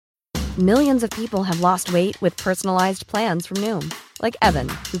Millions of people have lost weight with personalized plans from Noom. Like Evan,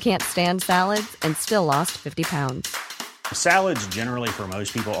 who can't stand salads and still lost 50 pounds. Salads generally for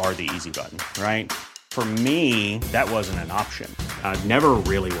most people are the easy button, right? For me, that wasn't an option. I never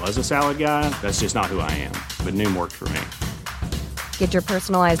really was a salad guy. That's just not who I am. But Noom worked for me. Get your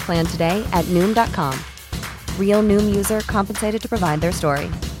personalized plan today at Noom.com. Real Noom user compensated to provide their story.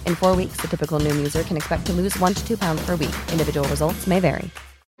 In 4 weeks, the typical Noom user can expect to lose 1 to 2 pounds per week. Individual results may vary.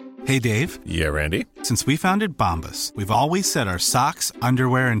 Hey, Dave. Yeah, Randy. Since we founded Bombas, we've always said our socks,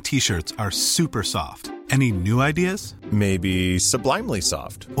 underwear, and T-shirts are super soft. Any new ideas? Maybe sublimely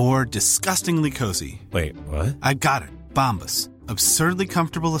soft. Or disgustingly cozy. Wait, what? I got it. Bombas. Absurdly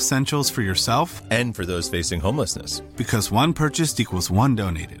comfortable essentials for yourself and for those facing homelessness. Because one purchased equals one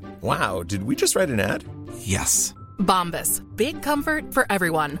donated. Wow, did we just write an ad? Yes. Bombas. Big comfort for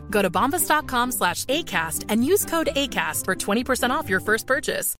everyone. Go to bombas.com/ACAST and use code ACAST for 20% off your first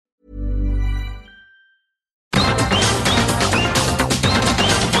purchase.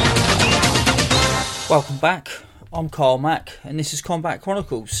 Welcome back. I'm Carl Mack, and this is Combat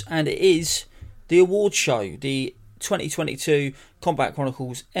Chronicles, and it is the awards show, the 2022 Combat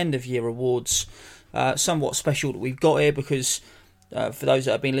Chronicles End of Year Awards. Somewhat special that we've got here because for those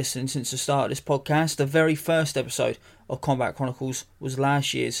that have been listening since the start of this podcast, the very first episode of Combat Chronicles was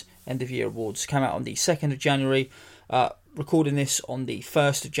last year's End of Year Awards. Came out on the 2nd of January. Recording this on the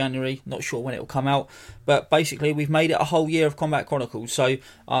 1st of January, not sure when it will come out, but basically we've made it a whole year of Combat Chronicles, so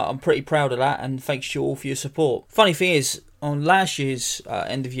I'm pretty proud of that, and thanks to you all for your support. Funny thing is, on last year's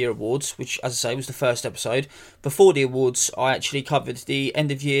End of Year Awards, which as I say was the first episode, before the awards I actually covered the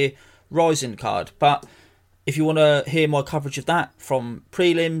End of Year Rising card, but if you want to hear my coverage of that, from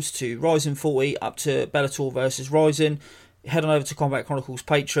prelims to Rising 40 up to Bellator versus Rising, head on over to Combat Chronicles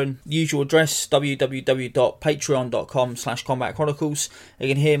Patreon. Usual address, www.patreon.com/Combat Chronicles. You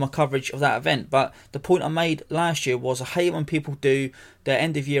can hear my coverage of that event. But the point I made last year was I hate when people do their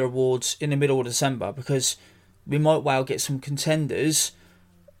end of year awards in the middle of December, because we might well get some contenders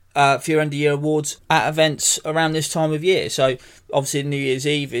for your end of year awards at events around this time of year. So obviously New Year's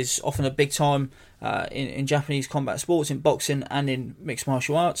Eve is often a big time in Japanese combat sports, in boxing and in mixed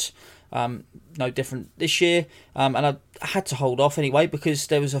martial arts. No different this year, and I had to hold off anyway because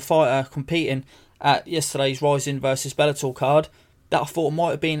there was a fighter competing at yesterday's Rising versus Bellator card that I thought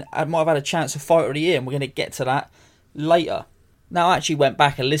might have had a chance of fighter of the year, and we're going to get to that later. Now, I actually went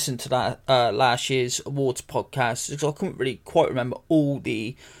back and listened to that last year's awards podcast because I couldn't really quite remember all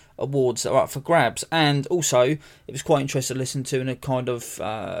the awards that are up for grabs, and also it was quite interesting to listen to in a kind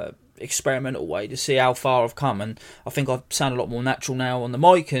of experimental way to see how far I've come, and I think I sound a lot more natural now on the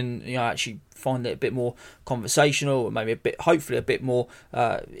mic, and actually find it a bit more conversational, and maybe hopefully a bit more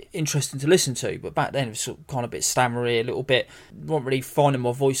interesting to listen to. But back then it was sort of kind of a bit stammery, a little bit, not really finding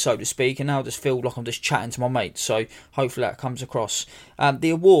my voice, so to speak, and now I just feel like I'm just chatting to my mates, so hopefully that comes across. The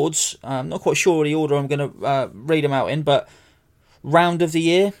awards, I'm not quite sure the order I'm going to read them out in, but round of the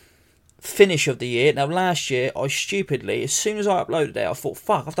year, finish of the year. Now last year I stupidly, as soon as I uploaded it, I thought,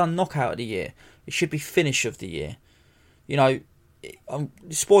 fuck, I've done knockout of the year, it should be finish of the year.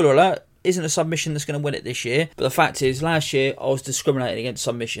 Spoiler alert, isn't a submission that's going to win it this year, but the fact is last year I was discriminating against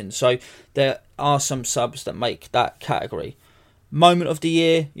submissions, so there are some subs that make that category. Moment of the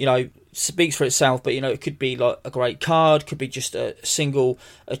year, speaks for itself, but it could be like a great card, could be just a single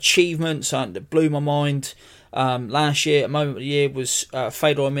achievement, something that blew my mind. Last year, a moment of the year was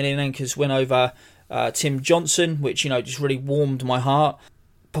Fedor Emelianenko's win over Tim Johnson, which just really warmed my heart.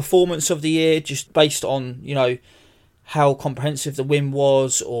 Performance of the year, just based on how comprehensive the win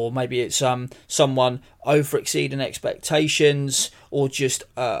was, or maybe it's someone over exceeding expectations, or just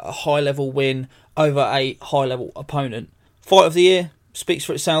a high level win over a high level opponent. Fight of the year speaks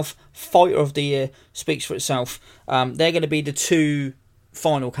for itself. Fighter of the year speaks for itself. They're going to be the two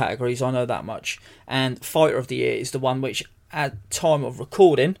final categories, I know that much, and fighter of the year is the one which at time of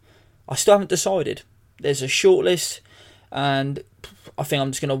recording I still haven't decided. There's a shortlist, and I think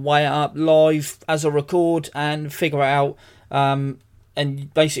I'm just going to weigh it up live as I record and figure it out, and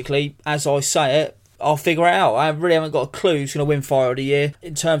basically as I say it I'll figure it out. I really haven't got a clue who's going to win fighter of the year.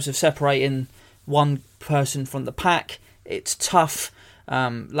 In terms of separating one person from the pack, it's tough.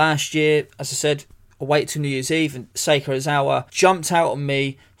 Last year, as I said, I waited till New Year's Eve, and Seika Ozawa jumped out on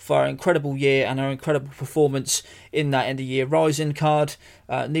me for her incredible year and her incredible performance in that End of Year Rising card.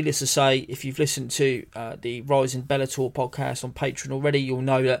 Needless to say, if you've listened to the Rising Bellator podcast on Patreon already, you'll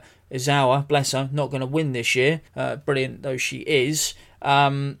know that Ozawa, bless her, not going to win this year, brilliant though she is.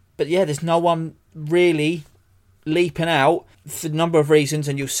 But yeah, there's no one really leaping out for a number of reasons,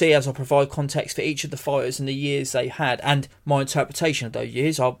 and you'll see as I provide context for each of the fighters and the years they had and my interpretation of those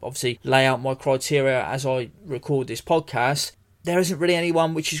years. I'll obviously lay out my criteria as I record this podcast. There isn't really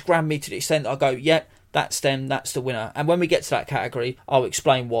anyone which has grabbed me to the extent that I go, yeah, that's them, that's the winner. And when we get to that category, I'll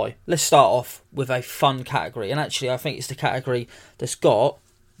explain why. Let's start off with a fun category, and actually I think it's the category that's got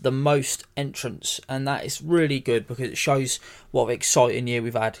the most entrants, and that is really good because it shows what an exciting year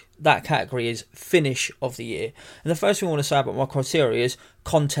we've had. That category is finish of the year. And the first thing I want to say about my criteria is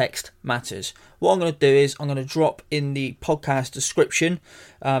context matters. What I'm going to do is I'm going to drop in the podcast description,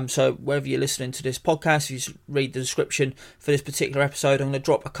 so wherever you're listening to this podcast, if you read the description for this particular episode, I'm going to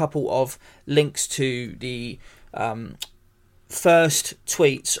drop a couple of links to the first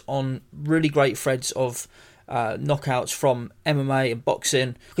tweets on really great threads of knockouts from MMA and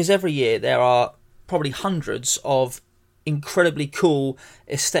boxing, because every year there are probably hundreds of incredibly cool,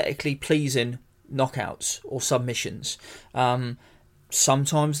 aesthetically pleasing knockouts or submissions.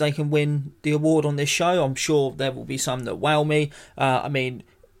 Sometimes they can win the award on this show. I'm sure there will be some that wow me. I mean,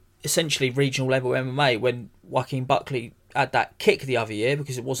 essentially regional level MMA, when Joaquin Buckley had that kick the other year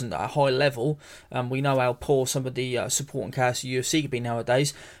because it wasn't at a high level. We know how poor some of the supporting cast of UFC could be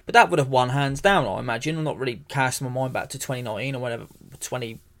nowadays, but that would have won hands down, I imagine. I'm not really casting my mind back to 2019 or whatever.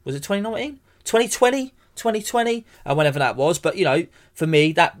 Was it 2019? 2020? 2020? Whenever that was. But, you know, for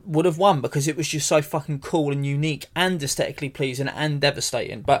me, that would have won because it was just so fucking cool and unique and aesthetically pleasing and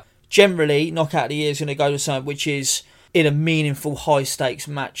devastating. But generally, knockout of the year is going to go to something which is in a meaningful, high-stakes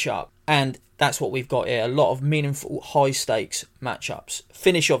matchup. And that's what we've got here. A lot of meaningful, high-stakes matchups.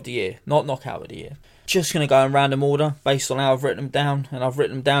 Finish of the year, not knockout of the year. Just going to go in random order based on how I've written them down. And I've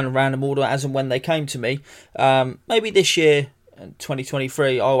written them down in random order as and when they came to me. Maybe this year,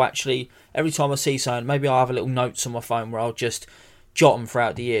 2023, I'll actually, every time I see something, maybe I'll have a little notes on my phone where I'll just jot them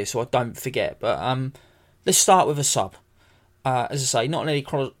throughout the year so I don't forget. But let's start with a sub. As I say, not in any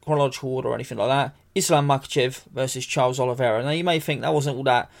chronological order or anything like that. Islam Makhachev versus Charles Oliveira. Now, you may think that wasn't all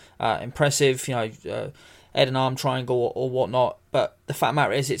that impressive, you know, head and arm triangle or whatnot, but the fact of the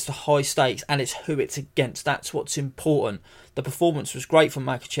matter is it's the high stakes and it's who it's against. That's what's important. The performance was great from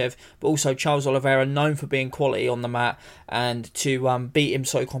Makhachev, but also Charles Oliveira, known for being quality on the mat, and to beat him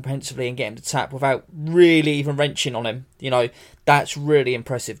so comprehensively and get him to tap without really even wrenching on him, you know, that's really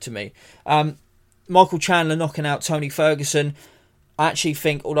impressive to me. Michael Chandler knocking out Tony Ferguson. I actually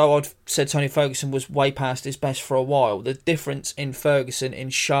think, although I'd said Tony Ferguson was way past his best for a while, the difference in Ferguson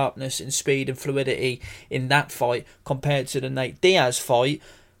in sharpness, in speed and fluidity in that fight compared to the Nate Diaz fight,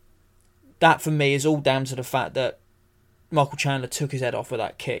 that for me is all down to the fact that Michael Chandler took his head off with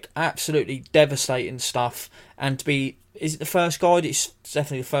that kick. Absolutely devastating stuff. And to be, is it the first guy? It's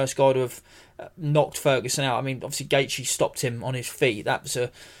definitely the first guy to have knocked Ferguson out. I mean, obviously Gaethje stopped him on his feet. That was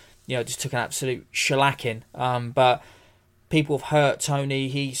just took an absolute shellacking. But people have hurt Tony.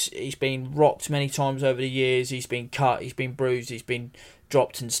 He's been rocked many times over the years. He's been cut. He's been bruised. He's been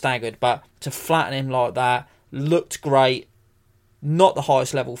dropped and staggered. But to flatten him like that, looked great. Not the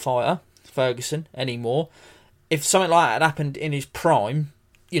highest level fighter, Ferguson, anymore. If something like that had happened in his prime,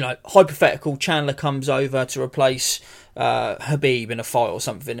 you know, hypothetical, Chandler comes over to replace Khabib in a fight or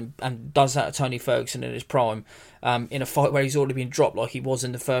something and does that to Tony Ferguson in his prime, in a fight where he's already been dropped like he was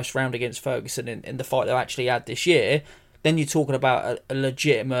in the first round against Ferguson in the fight they actually had this year, then you're talking about a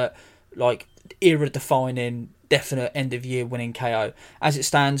legitimate, like, era-defining, definite end-of-year winning KO. As it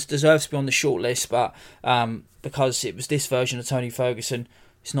stands, deserves to be on the short list, but because it was this version of Tony Ferguson,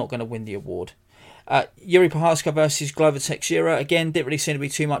 it's not going to win the award. Yuri Prochazka versus Glover Teixeira. Again, didn't really seem to be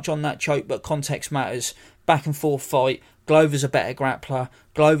too much on that choke, but context matters. Back and forth fight. Glover's a better grappler.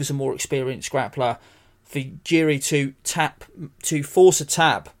 Glover's a more experienced grappler. For Yuri to force a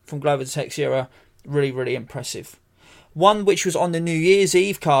tap from Glover Teixeira, really, really impressive. One which was on the New Year's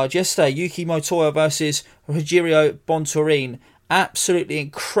Eve card yesterday, Yuki Motoya versus Rogerio Bontorin. Absolutely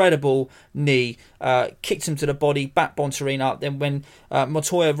incredible knee. Kicked him to the body, backed Bontorin up. Then when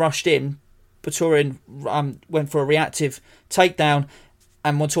Motoya rushed in, Bontorin went for a reactive takedown,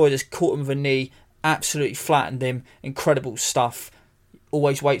 and Montoya just caught him with a knee, absolutely flattened him. Incredible stuff.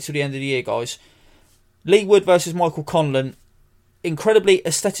 Always wait till the end of the year, guys. Lee Wood versus Michael Conlan. Incredibly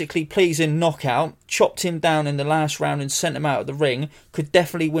aesthetically pleasing knockout. Chopped him down in the last round and sent him out of the ring. Could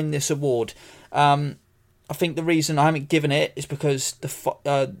definitely win this award. I think the reason I haven't given it is because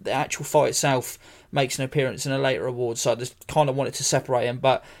the actual fight itself makes an appearance in a later award, so I just kind of wanted to separate them,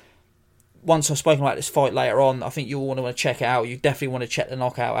 but once I've spoken about this fight later on, I think you'll want to check it out. You definitely want to check the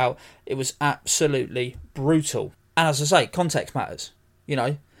knockout out. It was absolutely brutal. And as I say, context matters. You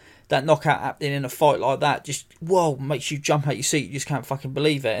know, that knockout happening in a fight like that just, whoa, makes you jump out your seat. You just can't fucking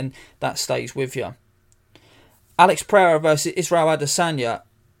believe it. And that stays with you. Alex Pereira versus Israel Adesanya.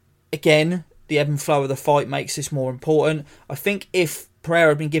 Again, the ebb and flow of the fight makes this more important. I think if Pereira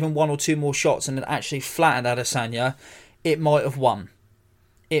had been given 1 or 2 more shots and had actually flattened Adesanya, it might have won.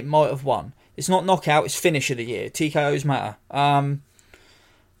 It's not knockout, it's finish of the year. TKOs matter.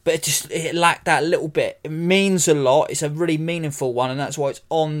 But it lacked that little bit. It means a lot. It's a really meaningful one, and that's why it's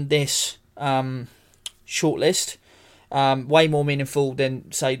on this shortlist. Way more meaningful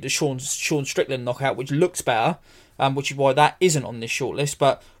than, say, the Sean Strickland knockout, which looks better, which is why that isn't on this shortlist.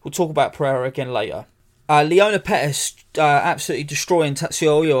 But we'll talk about Pereira again later. Leona Pettis absolutely destroying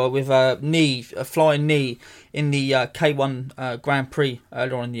Tatsuya Oiwa with a flying knee in the K1 Grand Prix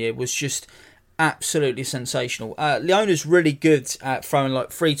earlier on in the year was just absolutely sensational. Leona's really good at throwing like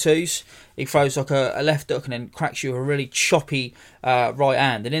 3-2s. He throws like a left hook and then cracks you a really choppy right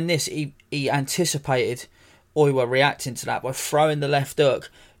hand. And in this, he anticipated Oiwa reacting to that by throwing the left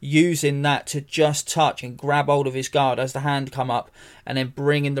hook, using that to just touch and grab hold of his guard as the hand come up, and then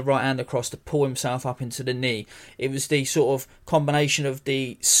bringing the right hand across to pull himself up into the knee. It was the sort of combination of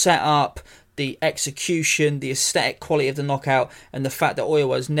the setup, the execution, the aesthetic quality of the knockout, and the fact that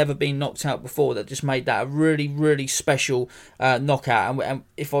Oiwa has never been knocked out before that just made that a really, really special knockout. And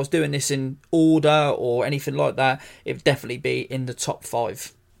if I was doing this in order or anything like that, it would definitely be in the top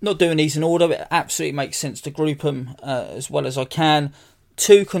 5. Not doing these in order, but it absolutely makes sense to group them as well as I can.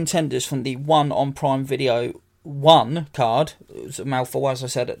 2 contenders from the One on Prime Video 1 card. It was a mouthful, as I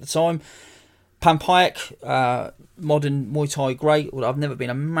said at the time. Pampayak, modern Muay Thai great. Although I've never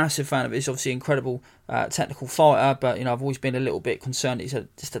been a massive fan of it. He's obviously an incredible technical fighter, but I've always been a little bit concerned he's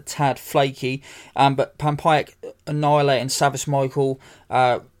just a tad flaky. But Pampayak annihilating Savas Michael.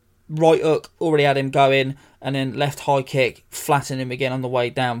 Right hook, already had him going, and then left high kick, flattening him again on the way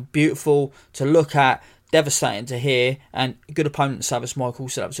down. Beautiful to look at, devastating to hear, and good opponent Savas Michael,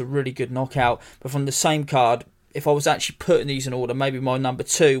 so that was a really good knockout. But from the same card, if I was actually putting these in order, maybe my number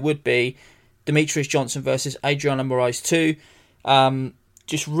 2 would be Demetrius Johnson versus Adriano Moraes 2.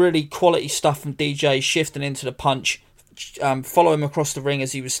 Just really quality stuff from DJ, shifting into the punch, follow him across the ring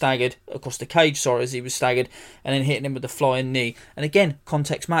as he was staggered, across the cage, as he was staggered, and then hitting him with the flying knee. And again,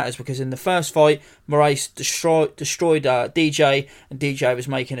 context matters, because in the first fight, Moraes destroyed DJ, and DJ was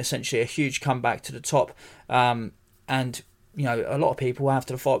making essentially a huge comeback to the top. And a lot of people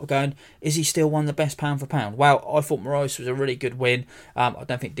after the fight were going, is he still one of the best pound for pound? Well, I thought Moraes was a really good win. I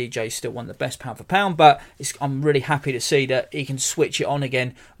don't think DJ still one of the best pound for pound, but I'm really happy to see that he can switch it on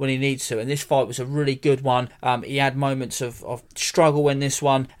again when he needs to. And this fight was a really good one. He had moments of struggle in this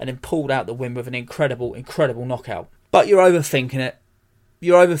one, and then pulled out the win with an incredible, incredible knockout. But you're overthinking it.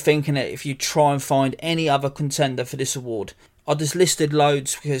 You're overthinking it if you try and find any other contender for this award. I just listed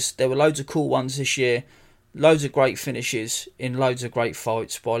loads because there were loads of cool ones this year. Loads of great finishes in loads of great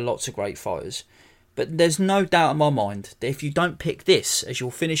fights by lots of great fighters. But there's no doubt in my mind that if you don't pick this as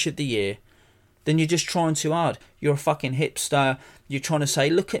your finish of the year, then you're just trying too hard. You're a fucking hipster. You're trying to say,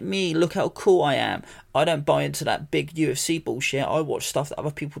 look at me, look how cool I am. I don't buy into that big UFC bullshit. I watch stuff that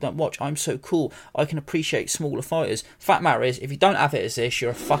other people don't watch. I'm so cool. I can appreciate smaller fighters. Fact matter is, if you don't have it as this,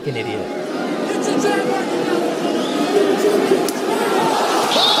 you're a fucking idiot.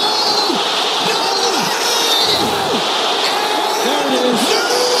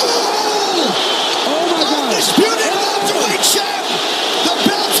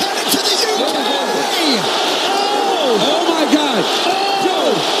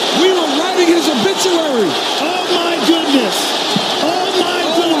 Obituary. Oh my goodness. Oh my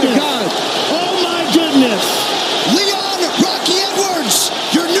goodness. Oh my goodness. Leon Rocky Edwards,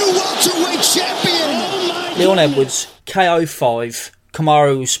 your new welterweight champion. Oh my Leon Edwards, KO 5,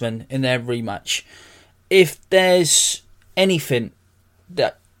 Kamaru Usman in their rematch. If there's anything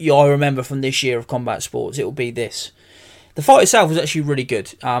that I remember from this year of combat sports, it will be this. The fight itself was actually really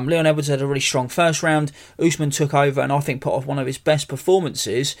good. Leon Edwards had a really strong first round. Usman took over and I think put off one of his best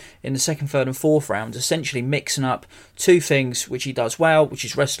performances in the second, third and fourth rounds, essentially mixing up 2 things which he does well, which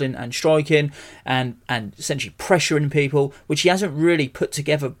is wrestling and striking, and essentially pressuring people, which he hasn't really put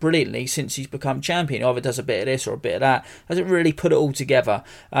together brilliantly since he's become champion. He either does a bit of this or a bit of that. Hasn't really put it all together.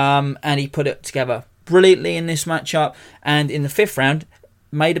 And he put it together brilliantly in this matchup. And in the 5th round,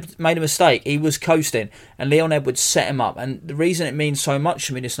 made a mistake. He was coasting and Leon Edwards set him up, and the reason it means so much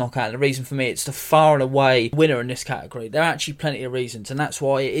to me, this knockout, and the reason for me it's the far and away winner in this category, there are actually plenty of reasons, and that's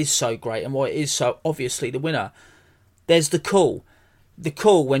why it is so great and why it is so obviously the winner. There's the call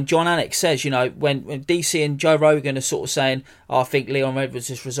when John Anik says, when DC and Joe Rogan are sort of saying, I think Leon Edwards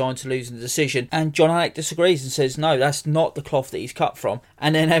is resigned to losing the decision, and John Anik disagrees and says, no, that's not the cloth that he's cut from,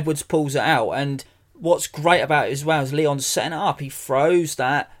 and then Edwards pulls it out. And what's great about it as well is Leon's setting it up. He throws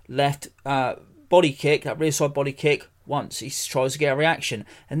that left body kick, that rear side body kick, once he tries to get a reaction.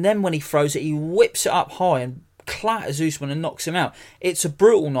 And then when he throws it, he whips it up high and clatters Usman and knocks him out. It's a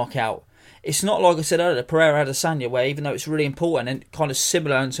brutal knockout. It's not like I said earlier, Pereira Adesanya, where even though it's really important and kind of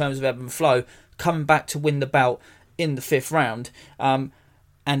similar in terms of ebb and flow, coming back to win the bout in the 5th round,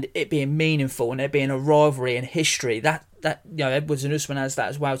 and it being meaningful and there being a rivalry and history, that Edwards and Usman has that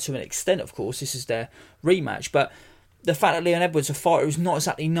as well to an extent, of course. This is their rematch, but the fact that Leon Edwards, a fighter who's not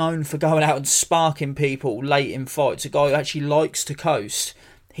exactly known for going out and sparking people late in fights, a guy who actually likes to coast,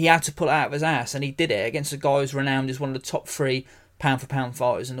 he had to pull it out of his ass, and he did it against a guy who's renowned as one of the top 3 pound-for-pound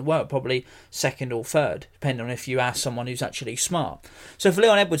fighters in the world, probably 2nd or 3rd, depending on if you ask someone who's actually smart. So for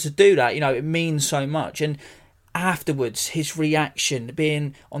Leon Edwards to do that, it means so much. And afterwards, his reaction,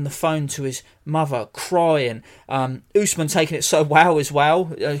 being on the phone to his mother, crying, Usman taking it so well as well,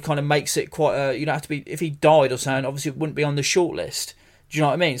 kind of makes it quite you don't have to be, if he died or something, obviously it wouldn't be on the shortlist. Do you know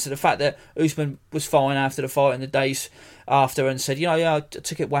what I mean? So the fact that Usman was fine after the fight and the days after and said, I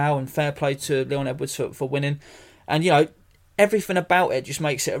took it well, and fair play to Leon Edwards for winning. And, everything about it just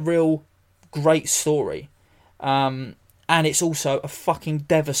makes it a real great story. And it's also a fucking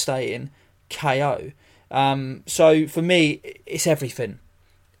devastating KO. So for me, it's everything.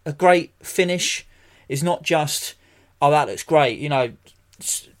 A great finish is not just, that looks great,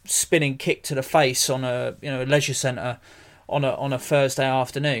 spinning kick to the face on a leisure centre on a Thursday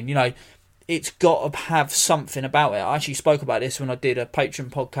afternoon. It's got to have something about it. I actually spoke about this when I did a Patreon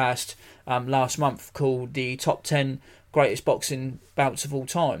podcast last month called the Top 10 Greatest Boxing Bouts of All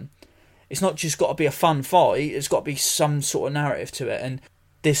Time. It's not just got to be a fun fight, it's got to be some sort of narrative to it, and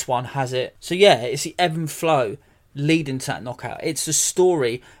this one has it. So yeah, it's the ebb and flow leading to that knockout. It's the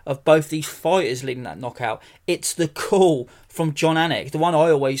story of both these fighters leading that knockout. It's the call from Jon Anik. The one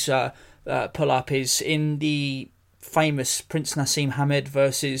I always pull up is in the famous Prince Naseem Hamed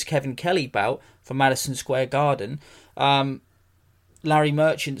versus Kevin Kelly bout for Madison Square Garden. Larry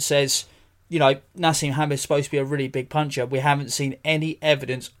Merchant says, Naseem Hamed is supposed to be a really big puncher. We haven't seen any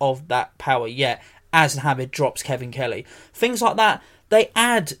evidence of that power yet, as Hamed drops Kevin Kelly. Things like that, they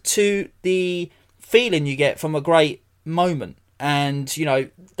add to the feeling you get from a great moment. And,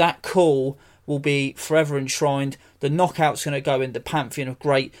 that call will be forever enshrined. The knockout's going to go in the pantheon of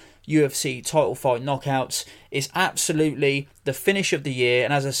great UFC title fight knockouts. It's absolutely the finish of the year.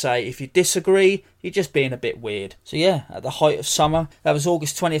 And as I say, if you disagree, you're just being a bit weird. So yeah, at the height of summer, that was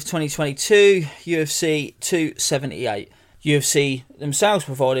August 20th, 2022, UFC 278. UFC themselves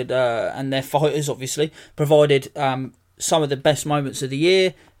provided, and their fighters obviously, provided some of the best moments of the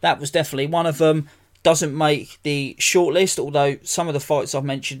year. That was definitely one of them. Doesn't make the shortlist, although some of the fights I've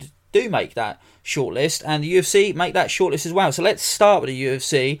mentioned do make that shortlist, and the UFC make that shortlist as well. So let's start with the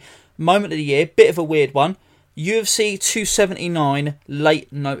UFC. Moment of the year, bit of a weird one. UFC 279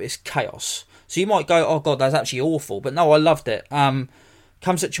 Late Notice Chaos. So you might go, oh god, that's actually awful. But no, I loved it. Khamzat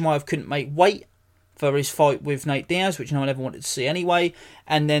Chimaev couldn't make weight for his fight with Nate Diaz, which no one ever wanted to see anyway.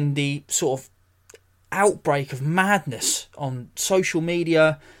 And then the sort of outbreak of madness on social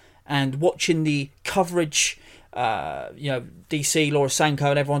media and watching the coverage, DC, Laura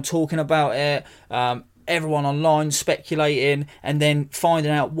Sanko and everyone talking about it, everyone online speculating, and then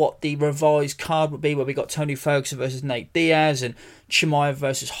finding out what the revised card would be, where we got Tony Ferguson versus Nate Diaz, and Chimaev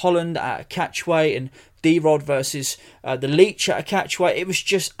versus Holland at a catchweight, and D-Rod versus the Leech at a catchweight. It was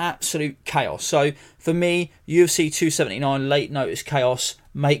just absolute chaos. So for me, UFC 279 Late Notice Chaos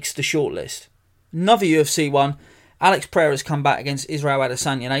makes the shortlist. Another UFC one, Alex Pereira's come back against Israel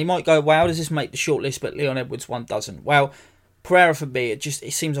Adesanya. Now you might go, wow, does this make the shortlist, but Leon Edwards one doesn't? Well, Pereira for me, it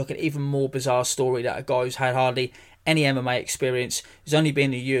seems like an even more bizarre story that a guy who's had hardly any MMA experience, who's only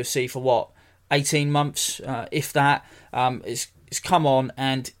been in the UFC for 18 months, if that, is come on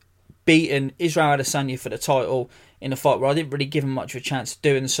and beaten Israel Adesanya for the title in a fight where I didn't really give him much of a chance of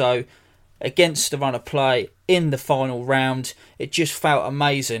doing so, against the run of play in the final round. It just felt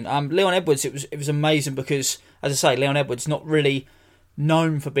amazing. Leon Edwards, it was amazing because, as I say, Leon Edwards not really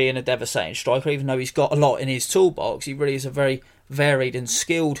known for being a devastating striker, even though he's got a lot in his toolbox. He really is a very varied and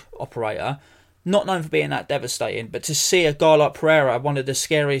skilled operator, not known for being that devastating. But to see a guy like Pereira, one of the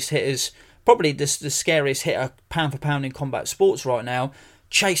scariest hitters, probably the scariest hitter pound for pound in combat sports right now,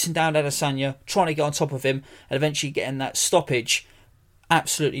 chasing down Adesanya, trying to get on top of him, and eventually getting that stoppage,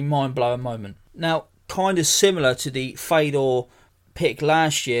 absolutely mind-blowing moment. Now, kind of similar to the Fedor pick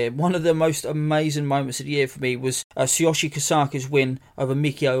last year, one of the most amazing moments of the year for me was Tsuyoshi Kosaka's win over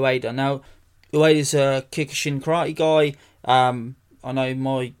Miki Ueda. Now, Ueda's a Kyokushin karate guy. I know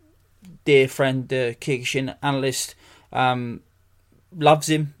my dear friend, the Kyokushin analyst, loves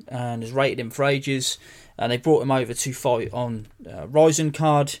him and has rated him for ages. And they brought him over to fight on Ryzen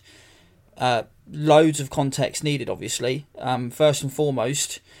card. Loads of context needed, obviously. First and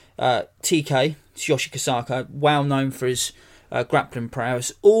foremost, TK, Tsuyoshi Kasaka, well known for his grappling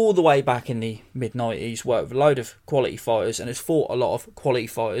prowess all the way back in the mid-90s, worked with a load of quality fighters and has fought a lot of quality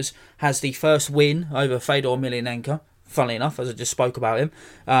fighters. Has the first win over Fedor Emelianenko, funnily enough, as I just spoke about him.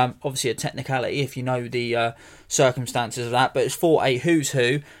 Obviously a technicality if you know the circumstances of that, but it's fought a who's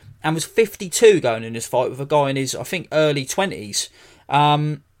who and was 52 going in this fight with a guy in his, I think, early 20s.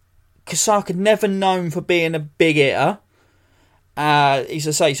 Kasaka never known for being a big hitter.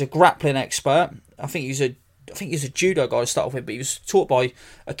 He's a grappling expert. I think he's a judo guy to start off with, but he was taught by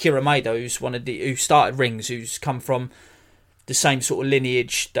Akira Maeda, who started rings, who's come from the same sort of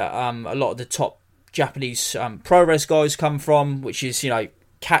lineage that a lot of the top Japanese pro res guys come from, which is,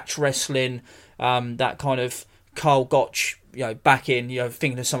 catch wrestling, that kind of Karl Gotch, back in,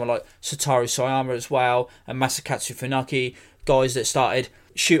 thinking of someone like Satoru Sayama as well, and Masakatsu Funaki, guys that started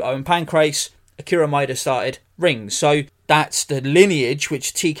Shuto and Pancrase. Akira Maeda started rings. So that's the lineage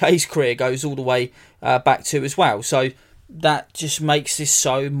which TK's career goes all the way back to as well. So that just makes this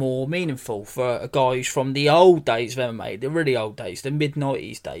so more meaningful for a guy who's from the old days of MMA, the really old days, the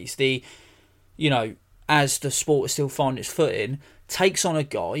mid-90s days, as the sport is still finding its footing, takes on a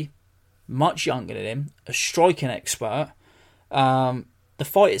guy much younger than him, a striking expert. The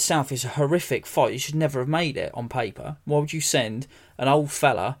fight itself is a horrific fight. You should never have made it on paper. Why would you send an old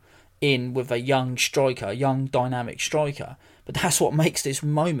fella in with a young striker, a young dynamic striker? But that's what makes this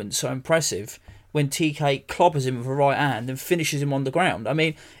moment so impressive, when TK clobbers him with a right hand and finishes him on the ground. I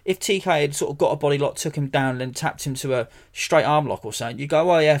mean, if TK had sort of got a body lock, took him down and tapped him to a straight arm lock or something, you go,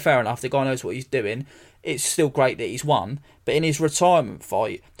 well, yeah, fair enough, the guy knows what he's doing. It's still great that he's won. But in his retirement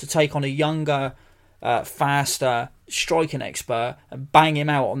fight, to take on a younger, faster striking expert and bang him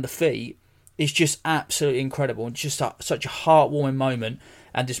out on the feet is just absolutely incredible, and just such a heartwarming moment,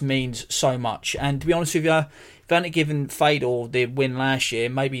 and just means so much. And to be honest with you, if I hadn't given Fedor the win last year,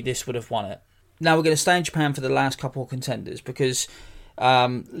 maybe this would have won it. Now we're going to stay in Japan for the last couple of contenders, because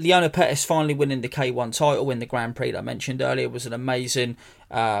Leona Pettis finally winning the K1 title in the Grand Prix that I mentioned earlier was an amazing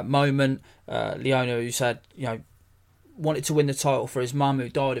moment. Leona, who's had, wanted to win the title for his mum, who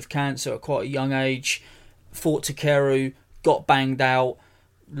died of cancer at quite a young age, fought Takeru, got banged out,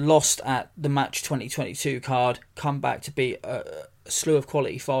 lost at the Match 2022 card, come back to beat a slew of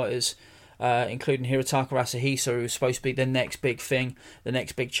quality fighters, including Hirotaka Asahisa, who was supposed to be the next big thing, the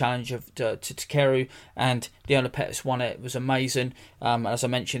next big challenge to Takeru, and Leona Pettis won it. It was amazing. As I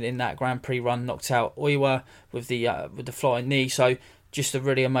mentioned, in that Grand Prix run, knocked out Oiwa with the flying knee, so just a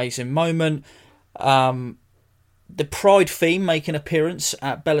really amazing moment. The Pride theme making appearance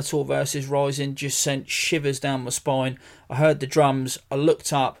at Bellator vs Rising just sent shivers down my spine. I heard the drums, I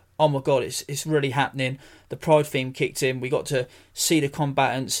looked up, oh my god, it's really happening. The Pride theme kicked in, we got to see the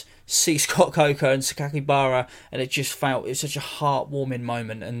combatants, see Scott Coker and Sakaki Bara, and it's such a heartwarming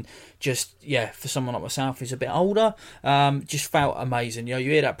moment, and just, for someone like myself who's a bit older, just felt amazing. You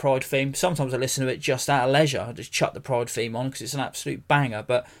hear that Pride theme, sometimes I listen to it just out of leisure, I just chuck the Pride theme on because it's an absolute banger,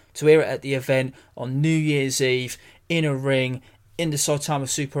 but to hear it at the event on New Year's Eve, in a ring, in the Saitama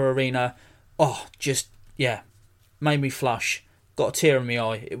Super Arena, made me flush, got a tear in my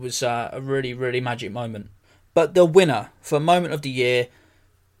eye. It was a really, really magic moment. But the winner for Moment of the Year,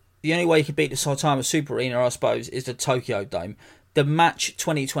 the only way you could beat the Saitama Super Arena, I suppose, is the Tokyo Dome. The Match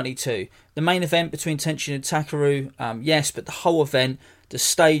 2022. The main event between Tenshin and Takeru, yes, but the whole event, the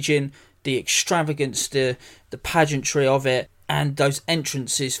staging, the extravagance, the pageantry of it, and those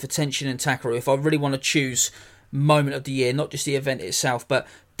entrances for Tenshin and Takeru. If I really want to choose Moment of the Year, not just the event itself, but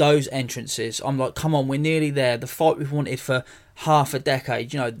those entrances, I'm like, come on, we're nearly there. The fight we've wanted for half a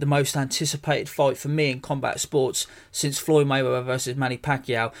decade, the most anticipated fight for me in combat sports since Floyd Mayweather versus Manny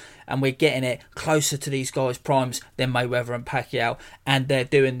Pacquiao, and we're getting it closer to these guys' primes than Mayweather and Pacquiao, and they're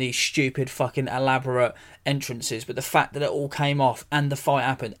doing these stupid fucking elaborate entrances, but the fact that it all came off and the fight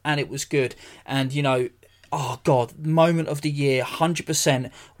happened and it was good, and oh god, Moment of the Year 100%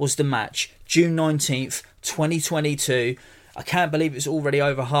 was the match, June 19th 2022. I can't believe it's already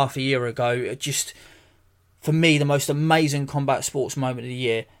over half a year ago. It just, for me, the most amazing combat sports moment of the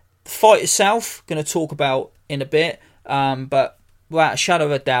year. The fight itself, going to talk about in a bit, but without a shadow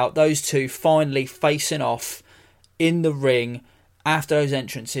of a doubt, those two finally facing off in the ring after those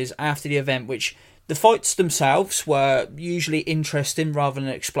entrances, after the event, which the fights themselves were usually interesting rather than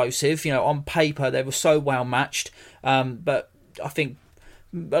explosive. On paper, they were so well matched, but I think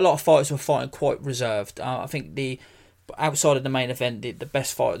a lot of fighters were fighting quite reserved. I think outside of the main event, the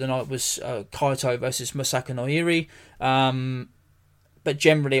best fight of the night was Kaito versus Masaka Noiri. But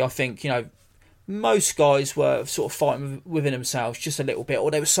generally, I think, most guys were sort of fighting within themselves just a little bit,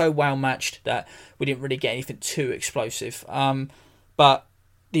 or they were so well matched that we didn't really get anything too explosive. But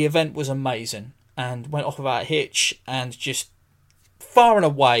the event was amazing and went off without a hitch, and just far and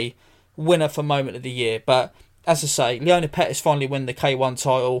away winner for moment of the year. But as I say, Leona Pettis finally win the K1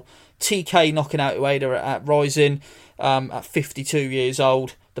 title. TK knocking out Ueda at Rising at 52 years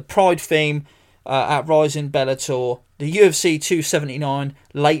old. The Pride theme at Rising Bellator. The UFC 279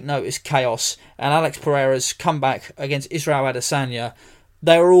 late notice chaos. And Alex Pereira's comeback against Israel Adesanya.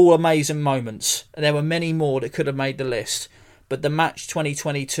 They were all amazing moments. There were many more that could have made the list. But the match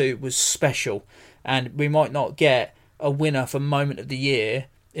 2022 was special. And we might not get a winner for moment of the year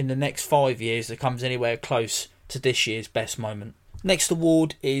in the next 5 years that comes anywhere close to this year's best moment. Next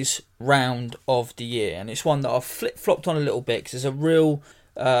award is Round of the Year, and it's one that I've flip-flopped on a little bit because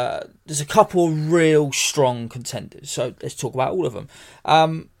there's a couple of real strong contenders, so let's talk about all of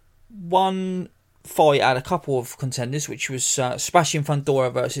them. One fight had a couple of contenders, which was Sebastian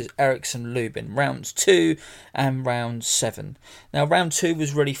Fundora versus Erickson Lubin, rounds 2 and round 7. Now, round 2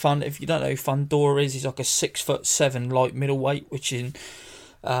 was really fun. If you don't know who Fundora is, he's like a 6'7" light middleweight, which in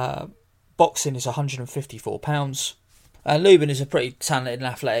boxing is 154 pounds. Lubin is a pretty talented and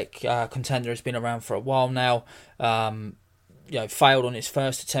athletic contender. Has been around for a while now. Failed on his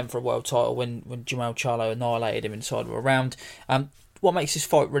first attempt for a world title when Jamal Charlo annihilated him inside of a round. What makes this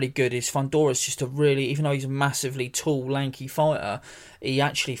fight really good is Fundora's just a really, even though he's a massively tall, lanky fighter, he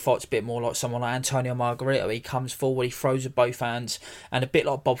actually fights a bit more like someone like Antonio Margarito. He comes forward, he throws with both hands, and a bit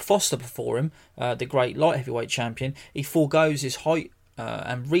like Bob Foster before him, the great light heavyweight champion, he forgoes his height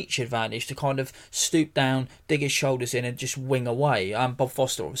and reach advantage to kind of stoop down, dig his shoulders in and just wing away. Bob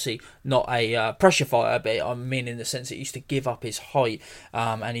Foster, obviously not a pressure fighter, but I mean in the sense that he used to give up his height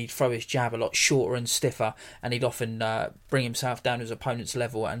and he'd throw his jab a lot shorter and stiffer, and he'd often bring himself down to his opponent's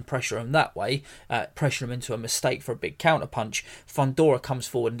level and pressure him that way, pressure him into a mistake for a big counter punch. Fundora comes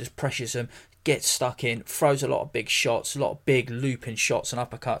forward and just pressures him, gets stuck in, throws a lot of big shots, a lot of big looping shots and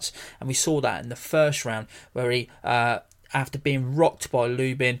uppercuts, and we saw that in the first round where he after being rocked by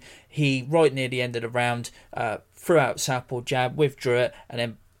Lubin, he, right near the end of the round, threw out southpaw jab, withdrew it, and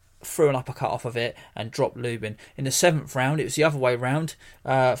then threw an uppercut off of it and dropped Lubin. In the 7th round, it was the other way round.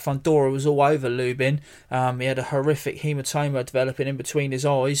 Fundora was all over Lubin. He had a horrific hematoma developing in between his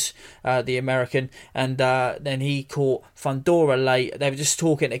eyes, the American, and then he caught Fundora late. They were just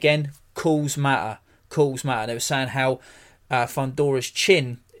talking again, calls matter. They were saying how Fundora's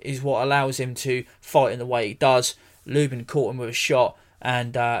chin is what allows him to fight in the way he does. Lubin caught him with a shot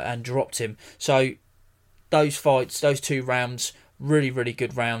and dropped him. So those fights, those 2 rounds, really, really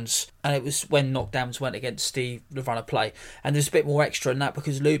good rounds. And it was when knockdowns went against Steve the runner play. And there's a bit more extra in that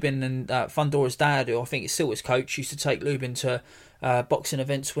because Lubin and Fundora's dad, who I think is still his coach, used to take Lubin to boxing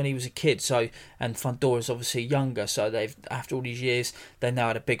events when he was a kid. So, and Fundora's obviously younger, so they've, after all these years, they now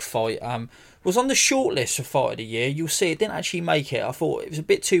had a big fight. Was on the short list for Fight of the Year. You'll see it didn't actually make it. I thought it was a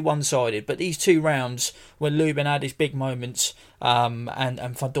bit too one-sided, but these 2 rounds when Lubin had his big moments and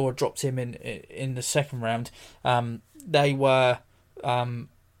Fundora dropped him in the 2nd round, they were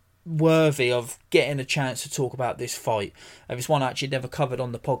worthy of getting a chance to talk about this fight. It was one I actually never covered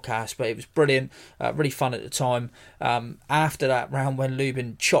on the podcast, but it was brilliant, really fun at the time. After that round when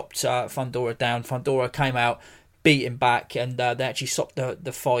Lubin chopped Fundora down, Fundora came out, beat him back, and they actually stopped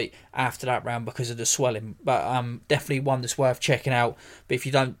the fight after that round because of the swelling. But definitely one that's worth checking out. But if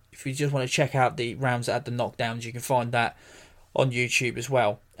you just want to check out the rounds that had the knockdowns, you can find that on YouTube as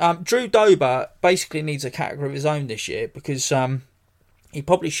well. Drew Dober basically needs a category of his own this year because he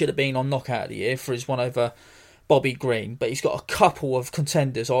probably should have been on Knockout of the Year for his one over Bobby Green, but he's got a couple of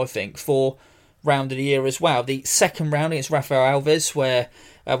contenders, I think, for Round of the Year as well. The 2nd round against Rafael Alves, where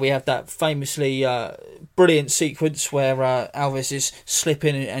we have that famously brilliant sequence where Alves is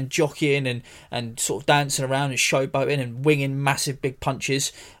slipping and jockeying and sort of dancing around and showboating and winging massive big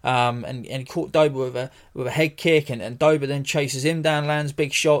punches, and he caught Dober with a head kick, and Dober then chases him down, lands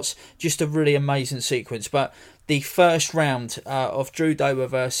big shots. Just a really amazing sequence. But the first round of Drew Dober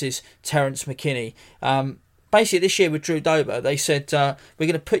versus Terence McKinney. Basically, this year with Drew Dober, they said, we're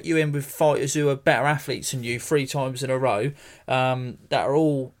going to put you in with fighters who are better athletes than you 3 times in a row, that are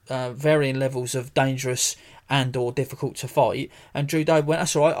all varying levels of dangerous and or difficult to fight. And Drew Dober went,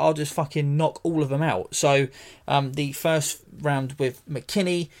 that's all right, I'll just fucking knock all of them out. So the first round with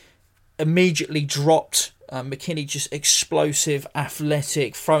McKinney immediately dropped. McKinney just explosive,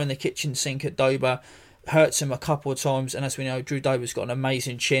 athletic, throwing the kitchen sink at Dober. Hurts him a couple of times, and as we know, Drew Dober's got an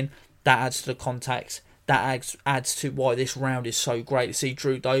amazing chin. That adds to the contact. That adds to why this round is so great to see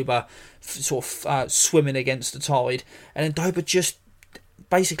Drew Dober sort of swimming against the tide, and then Dober just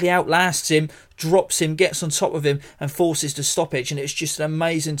basically outlasts him, drops him, gets on top of him and forces the stoppage, and it's just an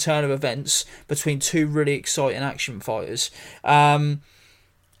amazing turn of events between two really exciting action fighters.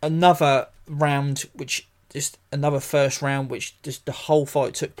 Another round which just another first round which just the whole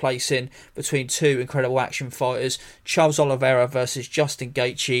fight took place in between two incredible action fighters. Charles Oliveira versus Justin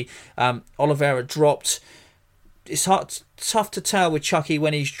Gaethje. Oliveira dropped. It's tough to tell with Chucky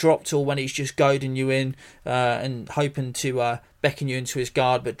when he's dropped or when he's just goading you in and hoping to beckon you into his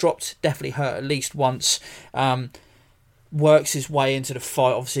guard, but dropped, definitely hurt at least once. Works his way into the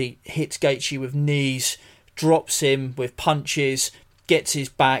fight, obviously hits Gaethje with knees, drops him with punches, gets his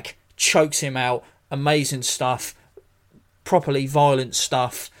back, chokes him out. Amazing stuff, properly violent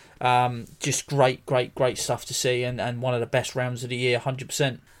stuff, just great stuff to see, and one of the best rounds of the year,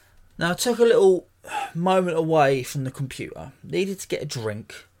 100%. Now I took a little moment away from the computer, needed to get a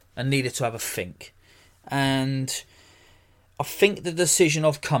drink and needed to have a think, and I think the decision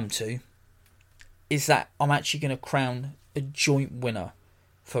I've come to is that I'm actually going to crown a joint winner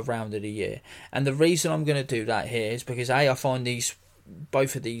for round of the year. And the reason I'm going to do that here is because I find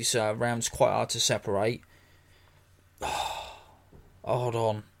both of these rounds quite hard to separate. Hold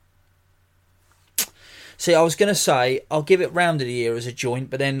on. See, I was going to say I'll give it round of the year as a joint,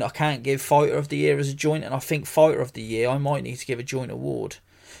 but then I can't give fighter of the year as a joint, and I think fighter of the year I might need to give a joint award.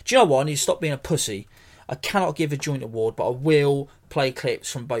 Do you know what? I need to stop being a pussy. I cannot give a joint award, but I will play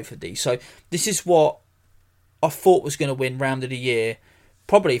clips from both of these. So this is what I thought was going to win round of the year,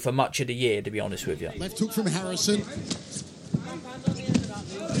 probably for much of the year, to be honest with you. Left hook from Harrison.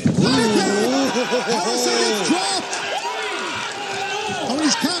 Harrison gets dropped. Oh,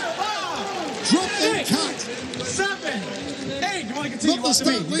 he's cut. Dropped and cut. 7, 8. You want to continue? Not the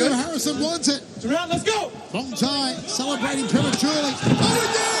start. Liam Harrison wants it. Around, let's go. Long tie, celebrating prematurely.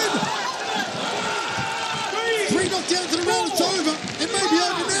 Oh, again! 3 knockdowns in a round. It's over. It may be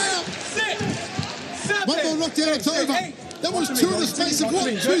over now. 6, 7. One more knockdown. It's over. That was 2 in the space of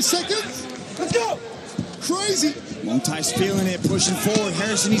what? 2 seconds? Let's go. Crazy. Long tie's feeling it, pushing forward.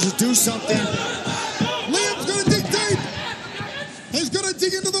 Harrison needs to do something. Liam's going to dig deep. He's going to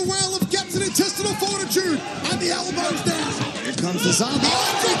dig into the well of gaps and intestinal fortitude. And the elbows now. Here comes the zombie. The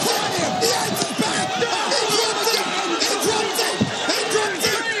edge is back. The edge is back. He drops it. He drops it. He drops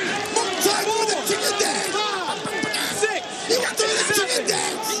it. One time with the chicken dance. 6. He went through the chicken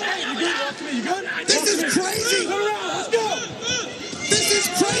dance. You good? This is crazy. Let's go. This is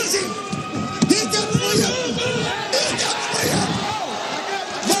crazy. He got Liam. He got Liam.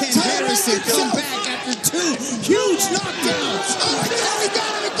 And Harrison come back after 2 huge knockdowns. Oh my God, he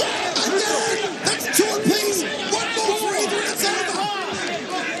got it again. Again. That's 2 apiece. One more for either and it's over.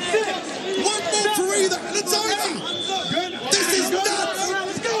 One more for either and it's over. This is nuts.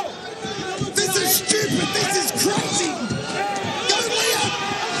 This is stupid. This is crazy. Go Liam.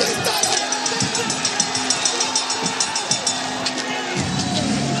 He's done it.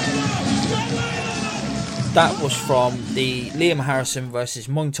 That was from the Liam Harrison versus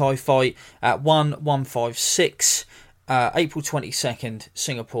Muay Thai fight at 1-156, April 22nd,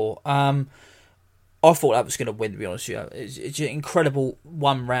 Singapore. I thought that was going to win, to be honest with you. It's an incredible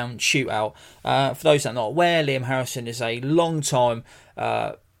one-round shootout. For those that are not aware, Liam Harrison is a long-time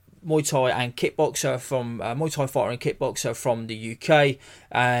Muay Thai and kickboxer from Muay Thai fighter and kickboxer from the UK,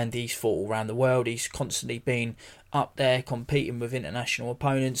 and he's fought all around the world. He's constantly been up there competing with international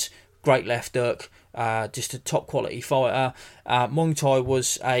opponents. Great left hook, just a top quality fighter. Muay Thai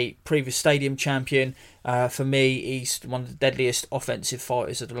was a previous stadium champion. For me, he's one of the deadliest offensive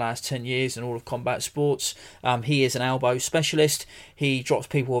fighters of the last 10 years in all of combat sports. He is an elbow specialist. He drops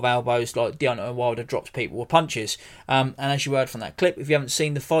people with elbows like Deontay Wilder drops people with punches. And as you heard from that clip, if you haven't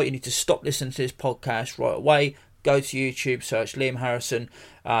seen the fight, you need to stop listening to this podcast right away. Go to YouTube, search Liam Harrison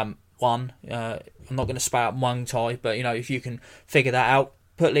 1. I'm not going to spout out Muay Thai, but if you can figure that out,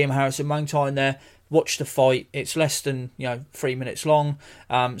 put Liam Harrison Muay Thai in there. Watch the fight. It's less than 3 minutes long,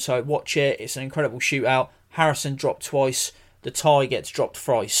 so watch it. It's an incredible shootout. Harrison dropped twice. The Thai gets dropped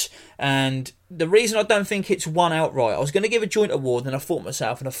thrice. And the reason I don't think it's won outright, I was going to give a joint award, and I thought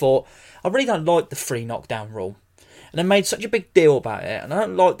myself, and I thought, I really don't like the 3 knockdown rule. And they made such a big deal about it, and I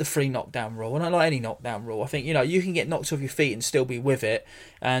don't like the 3 knockdown rule. I don't like any knockdown rule. I think you can get knocked off your feet and still be with it,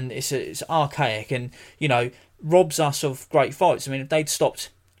 and it's archaic, and robs us of great fights. I mean, if they'd stopped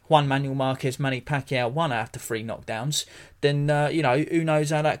Juan Manuel Marquez, Manny Pacquiao won after 3 knockdowns, then who knows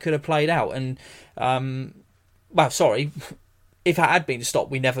how that could have played out. And if it had been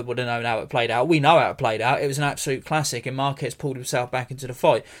stopped, we never would have known how it played out. We know how it played out. It was an absolute classic, and Marquez pulled himself back into the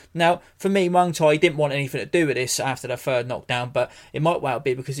fight. Now, for me, Muay Thai didn't want anything to do with this after the 3rd knockdown, but it might well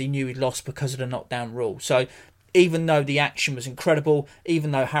be because he knew he'd lost because of the knockdown rule. So even though the action was incredible,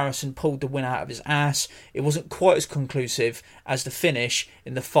 even though Harrison pulled the win out of his ass, it wasn't quite as conclusive as the finish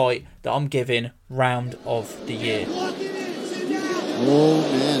in the fight that I'm giving round of the year. Oh,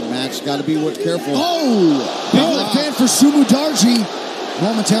 man, match got to be careful. Oh! Big left hand for Sumu Darji.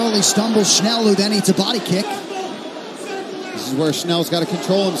 Momentarily stumbles Schnell, who then eats a body kick. This is where Schnell's got to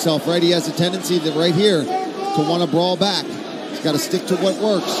control himself, right? He has a tendency that right here to want to brawl back. He's got to stick to what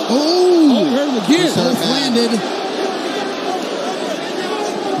works. Oh! Hurt him again. Both landed.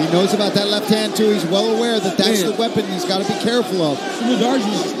 He knows about that left hand, too. He's well aware that that's the weapon he's got to be careful of. Sumu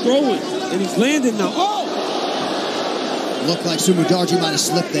Darji's throwing, and he's landing now. Oh! Looked like Sumu Darji might have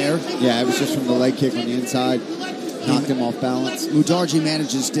slipped there. Yeah, it was just from the leg kick on the inside. Knocked him off balance. Mudarji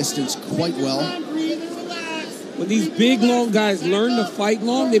manages distance quite well. When these big, long guys learn to fight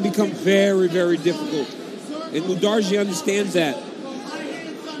long, they become very, very difficult. And Mudarji understands that.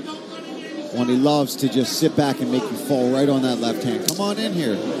 When he loves to just sit back and make you fall right on that left hand. Come on in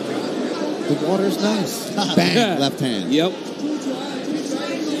here. The water's nice. Bang, left hand. Yep.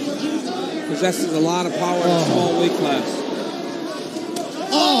 Possesses a lot of power in a small weight class.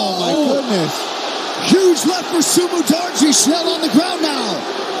 Oh, my goodness. Huge left for Sumu Darji. Schnell on the ground now.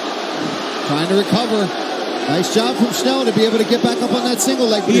 Trying to recover. Nice job from Schnell to be able to get back up on that single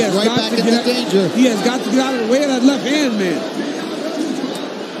leg, but he's right back into danger. He has got to get out of the way of that left hand, man.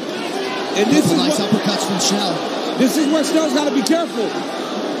 And this is nice uppercuts from Schnell. This is where Schnell's got to be careful.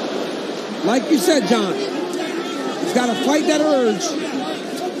 Like you said, John, he's got to fight that urge.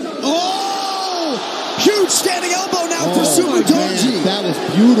 Oh! Huge standing elbow now for Sumu Darji. That was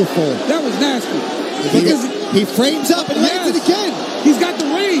beautiful. That was nasty. Because he frames up and lands it again. He's got the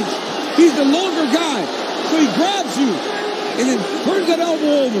range. He's the longer guy. So he grabs you and then turns that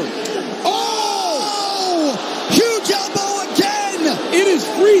elbow over. Oh! Huge elbow again! It is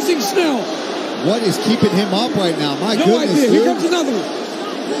freezing Schnell. What is keeping him up right now? My no goodness, idea. dude. Here comes another one.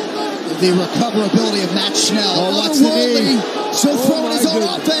 The recoverability of Matt Schnell. Oh, what's the knee? Still throwing his own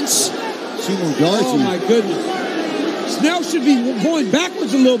offense. Sumu Darji. Oh, my goodness. Schnell should be going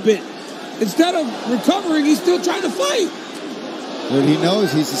backwards a little bit. Instead of recovering, he's still trying to fight. But he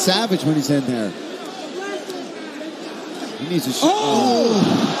knows he's a savage when he's in there. He needs to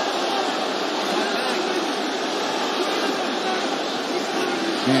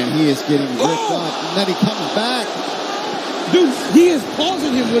Man, he is getting ripped up. And then he comes back. Dude, he is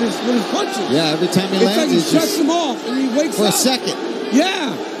pausing him with his punches. Yeah, every time he lands, it's like he shuts him off and he wakes for up. a second.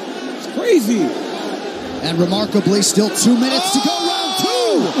 Yeah. It's crazy. And remarkably, still 2 minutes to go. Round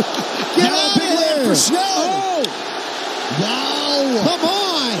two. Get out of here. For Schnell. Oh. Wow. Come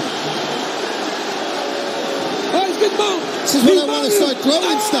on. Oh, he's good mount. This is when I want to start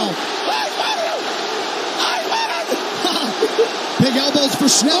throwing stuff. Big elbows for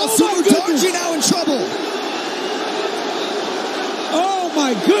Schnell. Sumu Darji now in trouble. Oh,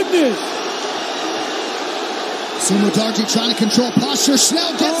 my goodness. Sumu Darji trying to control posture.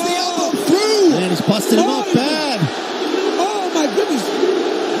 Schnell gets the elbow through. Man, he's busting him up bad. Oh, my goodness.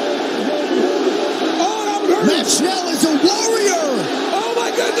 Oh, that would hurt. Matt Schnell is a warrior. Oh,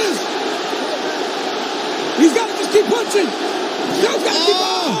 my goodness. He's got to just keep punching. Schnell's got to keep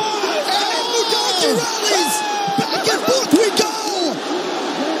on. And Darji rallies. Back and forth we go.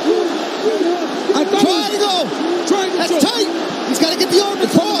 Triangle. That's tight. He's got to get the arm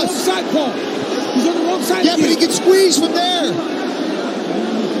across. Side Paul. He's on the wrong side. Yeah, but he can squeeze from there.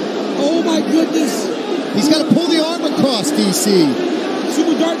 Oh, my goodness. He's got to pull the arm across, DC.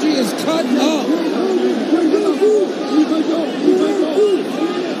 Sumu Darji is cut up.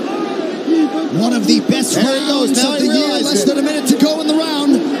 One of the best rounds of the year. Less than a minute to go in the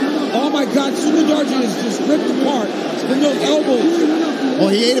round. Oh, my God. Sumu Darji is just ripped apart from those elbows. Well,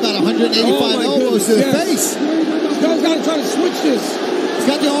 he ate about 185 elbows to the face. Schnell's got to try to switch this. He's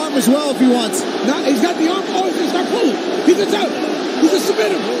got the arm as well if he wants. Now, he's got the arm. Oh, he's going to start pulling. He's a out. He's a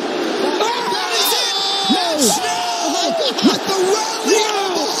submitter. That is it. Matt Schnell with the rally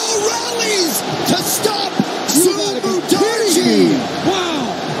of all rallies to stop Sumu Darji.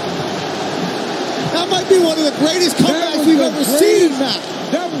 Wow. That might be one of the greatest comebacks we've ever seen, Matt.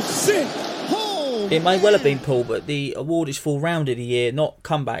 That was sick. It may well have been, Paul, but the award is for round of the year, not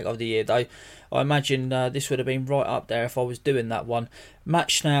comeback of the year, though. I imagine this would have been right up there if I was doing that one. Matt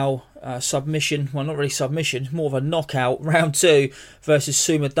Schnell, submission, well, not really submission, more of a knockout, round 2 versus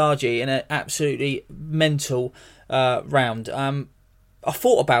Sumu Darji in an absolutely mental round. I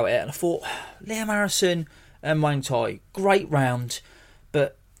thought about it and I thought, Liam Harrison and Muay Thai, great round,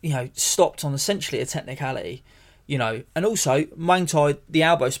 but, stopped on essentially a technicality. And also Muay Thai, the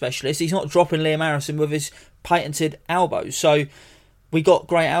elbow specialist, he's not dropping Liam Harrison with his patented elbows. So we got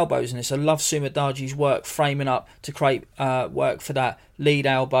great elbows in this. I love Sumodaji's work framing up to create work for that lead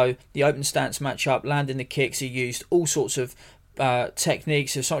elbow. The open stance matchup, landing the kicks, he used all sorts of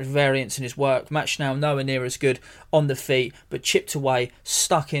techniques. There's so much variance in his work. Match now nowhere near as good on the feet, but chipped away,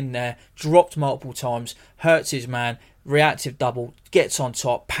 stuck in there, dropped multiple times, hurts his man, reactive double, gets on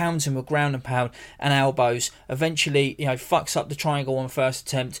top, pounds him with ground and pound and elbows, eventually fucks up the triangle on first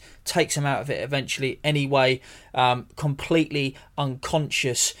attempt, takes him out of it eventually anyway, completely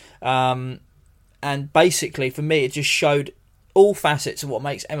unconscious, and basically for me it just showed all facets of what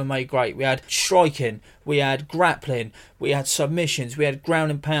makes MMA great. We had striking, we had grappling, we had submissions, we had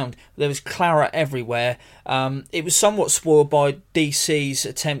ground and pound. There was claret everywhere. It was somewhat spoiled by DC's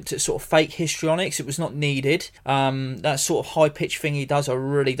attempt at sort of fake histrionics. It was not needed. That sort of high-pitched thing he does, I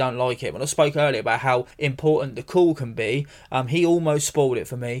really don't like it. When I spoke earlier about how important the call can be, he almost spoiled it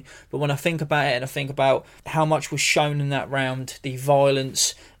for me. But when I think about it and I think about how much was shown in that round, the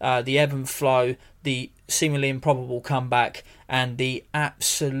violence, the ebb and flow, the seemingly improbable comeback, and the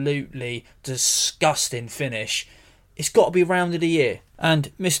absolutely disgusting finish, it's got to be round of the year.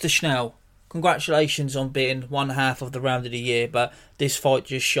 And Mr. Schnell, congratulations on being one half of the round of the year, but this fight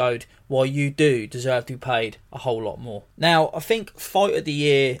just showed why you do deserve to be paid a whole lot more. Now, I think Fight of the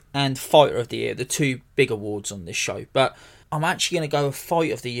Year and Fighter of the Year are the two big awards on this show, but I'm actually going to go with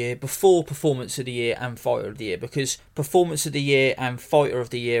Fight of the Year before Performance of the Year and Fighter of the Year, because Performance of the Year and Fighter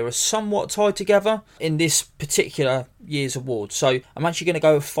of the Year are somewhat tied together in this particular year's award. So I'm actually going to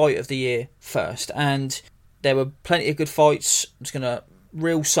go with Fight of the Year first, and there were plenty of good fights. I'm just going to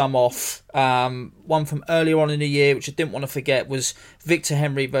reel some off. One from earlier on in the year, which I didn't want to forget, was Victor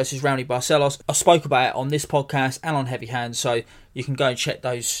Henry versus Raoni Barcelos. I spoke about it on this podcast and on Heavy Hands, so you can go and check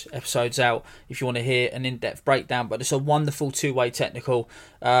those episodes out if you want to hear an in-depth breakdown. But it's a wonderful two-way technical.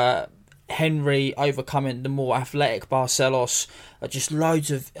 Henry overcoming the more athletic Barcelos. Just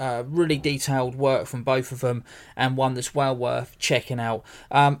loads of really detailed work from both of them, and one that's well worth checking out.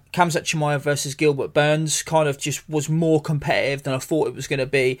 Khamzat Chimaev versus Gilbert Burns kind of just was more competitive than I thought it was going to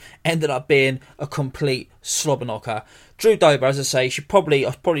be. Ended up being a complete slobber knocker. Drew Dober, as I say, should probably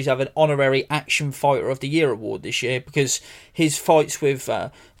have an honorary Action Fighter of the Year award this year, because his fights with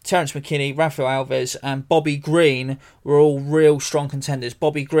Terence McKinney, Rafael Alves and Bobby Green were all real strong contenders.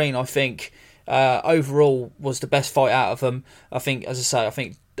 Bobby Green, I think, overall was the best fight out of them. I think, as I say, I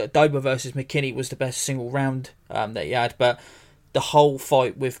think Dober versus McKinney was the best single round that he had, but the whole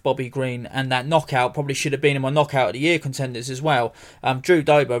fight with Bobby Green and that knockout probably should have been in my knockout of the year contenders as well. Drew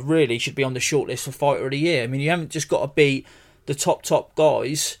Dober really should be on the shortlist for Fighter of the Year. I mean, you haven't just got to beat the top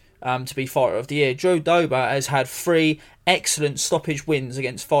guys to be Fighter of the Year. Drew Dober has had 3 excellent stoppage wins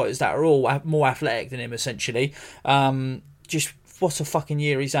against fighters that are all more athletic than him, essentially. Just what a fucking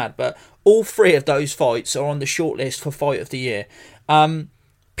year he's had. But all 3 of those fights are on the shortlist for Fight of the Year.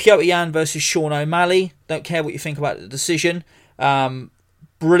 Petr Yan versus Sean O'Malley. Don't care what you think about the decision.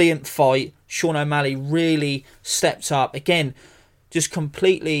 Brilliant fight. Sean O'Malley really stepped up. Again, just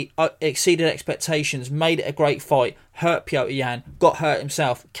completely exceeded expectations, made it a great fight, hurt Petr Yan, got hurt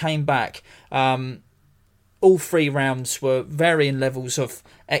himself, came back. All 3 rounds were varying levels of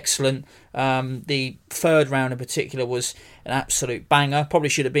excellent. The third round in particular was an absolute banger. Probably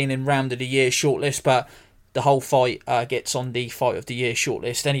should have been in round of the year shortlist, but the whole fight gets on the Fight of the Year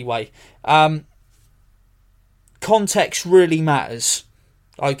shortlist anyway. Context really matters,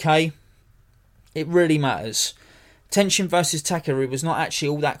 okay? It really matters. Tenshin versus Takeru was not actually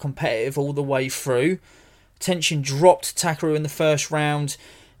all that competitive all the way through. Tenshin dropped Takeru in the first round,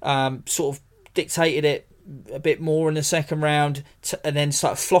 sort of dictated it a bit more in the second round, and then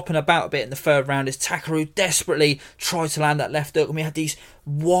started flopping about a bit in the third round as Takeru desperately tried to land that left hook, and we had these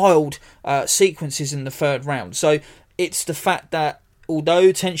wild sequences in the third round. So it's the fact that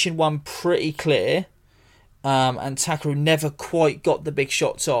although Tenshin won pretty clear, and Takeru never quite got the big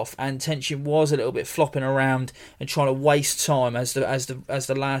shots off, and Tenshin was a little bit flopping around and trying to waste time as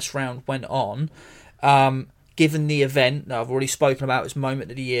the last round went on. Given the event that I've already spoken about as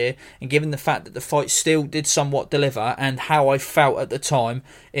moment of the year, and given the fact that the fight still did somewhat deliver, and how I felt at the time,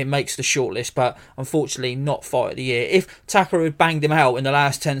 it makes the shortlist, but unfortunately not Fight of the Year. If Takeru had banged him out in the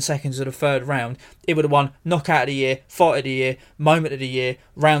last 10 seconds of the third round, it would have won Knockout of the Year, Fight of the Year, Moment of the Year,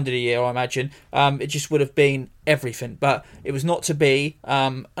 Round of the Year, I imagine. It just would have been everything, but it was not to be.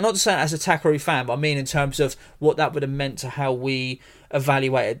 I'm not saying as a Takeru fan, but I mean in terms of what that would have meant to how we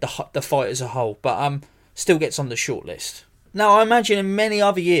evaluated the fight as a whole. But still gets on the shortlist. Now, I imagine in many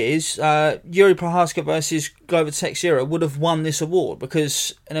other years, Yuri Prochazka versus Glover Teixeira would have won this award,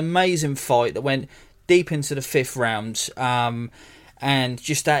 because an amazing fight that went deep into the 5th round, and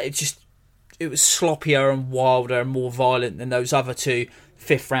just that it sloppier and wilder and more violent than those other two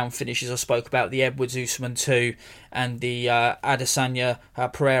 5th round finishes I spoke about, the Edwards Usman 2 and the Adesanya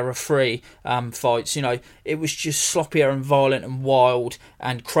Pereira 3 fights. You know, it was just sloppier and violent and wild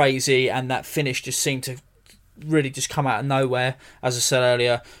and crazy, and that finish just seemed to really just come out of nowhere. As I said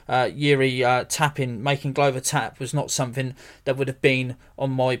earlier, Yuri making Glover tap was not something that would have been on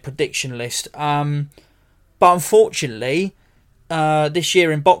my prediction list. But unfortunately, this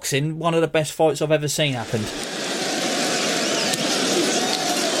year in boxing, one of the best fights I've ever seen happened.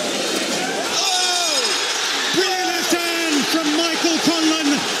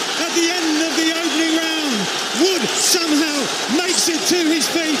 Somehow makes it to his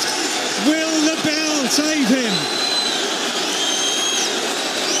feet. Will the bell save him?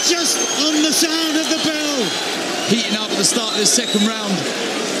 Just on the sound of the bell. Heating up at the start of this second round.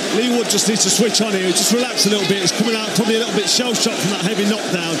 Lee Wood just needs to switch on here, just relax a little bit. He's coming out probably a little bit shell-shocked from that heavy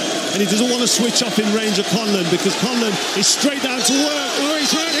knockdown, and he doesn't want to switch off in range of Conlan, because Conlan is straight down to work. Oh,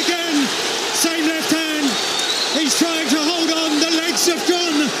 he's hurt again. Same left hand. He's trying to hold on. The legs have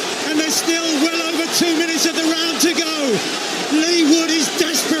gone, and there's still well over 2 minutes of the round to go. Lee Wood is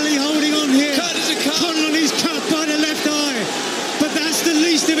desperately holding on here. Conlan is cut by the left eye, but that's the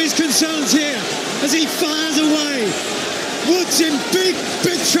least of his concerns here as he fires away. Wood's in big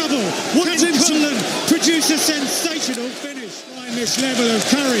trouble. Can Conlan produce a sensational finish? Find this level of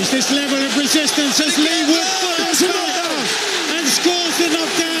courage, this level of resistance as Lee Wood fires and scores the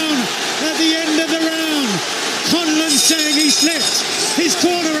knockdown at the end of the round. Conlan saying he slipped. His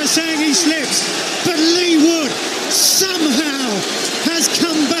corner are saying he slipped. But Lee Wood somehow has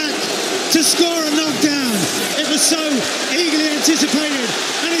come back to score a knockdown. It was so eagerly anticipated,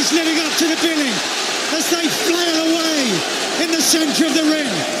 and he's living up to the billing as they flail away in the centre of the ring.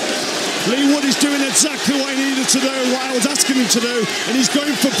 Lee Wood is doing exactly what he needed to do, what I was asking him to do, and he's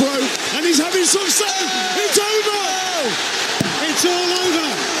going for broke, and he's having success. It's over! It's all over.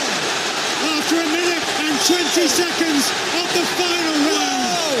 After a minute and 20 seconds of the final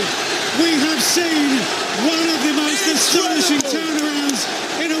round, we have seen one of the most astonishing turnarounds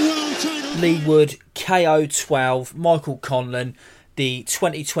in a world title. Lee Wood, KO 12, Michael Conlan, the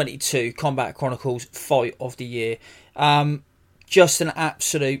 2022 Combat Chronicles Fight of the Year. Just an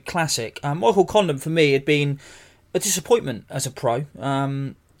absolute classic. Michael Conlan, for me, had been a disappointment as a pro.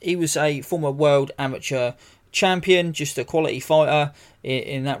 He was a former world amateur champion, just a quality fighter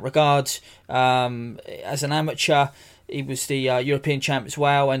in that regard. As an amateur, he was the European champ as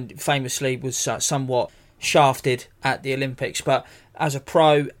well, and famously was somewhat shafted at the Olympics. But as a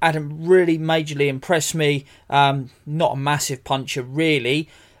pro, hadn't really majorly impressed me. Not a massive puncher, really.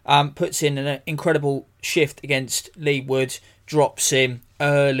 Puts in an incredible shift against Lee Wood, drops him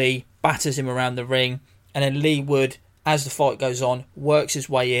early, batters him around the ring, and then Lee Wood, as the fight goes on, works his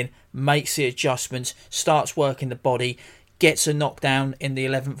way in, makes the adjustments, starts working the body, gets a knockdown in the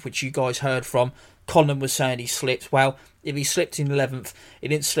 11th, which you guys heard from. Conlan was saying he slipped. Well, if he slipped in the 11th, he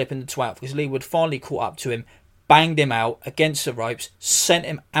didn't slip in the 12th, because Lee Wood finally caught up to him, banged him out against the ropes, sent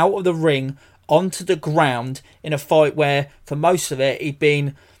him out of the ring onto the ground in a fight where, for most of it, he'd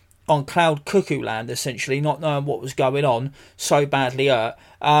been on cloud cuckoo land, essentially, not knowing what was going on, so badly hurt.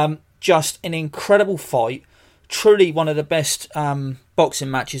 Just an incredible fight, truly one of the best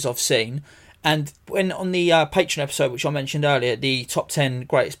boxing matches I've seen. And when on the Patreon episode, which I mentioned earlier, the top 10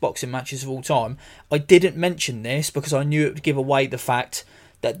 greatest boxing matches of all time, I didn't mention this because I knew it would give away the fact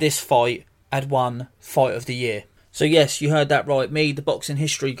that this fight had won Fight of the Year. So yes, you heard that right. Me, the boxing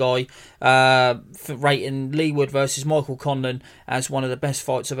history guy, for rating Lee Wood versus Michael Conlan as one of the best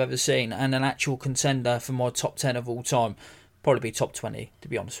fights I've ever seen, and an actual contender for my top 10 of all time. Probably be top 20, to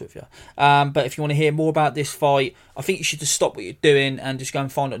be honest with you. But if you want to hear more about this fight, I think you should just stop what you're doing and just go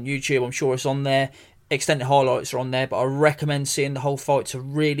and find it on YouTube. I'm sure it's on there. Extended highlights are on there, but I recommend seeing the whole fight to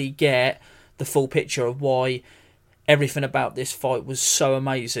really get the full picture of why everything about this fight was so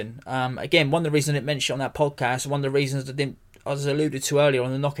amazing. Again, one of the reasons I didn't mention it on that podcast, one of the reasons as I alluded to earlier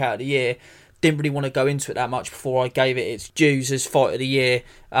on the Knockout of the Year, didn't really want to go into it that much before I gave it its dues as Fight of the Year.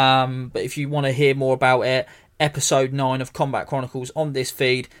 But if you want to hear more about it, episode 9 of Combat Chronicles on this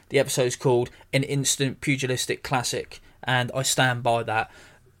feed. The episode's called An Instant Pugilistic Classic, and I stand by that.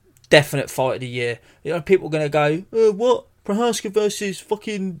 Definite Fight of the Year. You know, people are going to go, what? Prohaska versus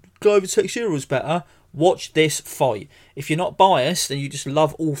fucking Glover Teixeira was better. Watch this fight. If you're not biased and you just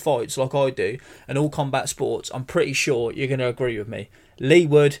love all fights like I do and all combat sports, I'm pretty sure you're going to agree with me. Lee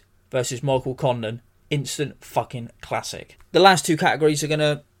Wood versus Michael Conlan. Instant fucking classic. The last two categories are going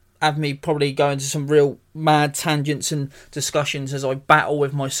to have me probably go into some real mad tangents and discussions as I battle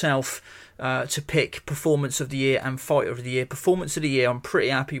with myself to pick Performance of the Year and Fighter of the Year. Performance of the Year, I'm pretty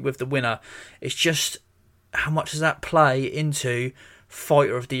happy with the winner. It's just how much does that play into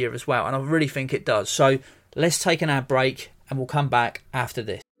Fighter of the Year as well? And I really think it does. So let's take an ad break and we'll come back after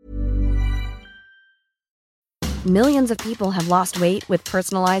this. Millions of people have lost weight with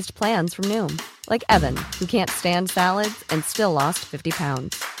personalized plans from Noom. Like Evan, who can't stand salads and still lost 50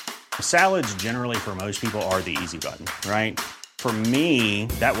 pounds. Salads generally for most people are the easy button, right? For me,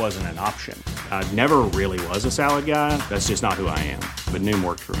 that wasn't an option. I never really was a salad guy. That's just not who I am. But Noom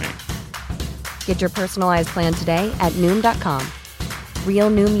worked for me. Get your personalized plan today at Noom.com. Real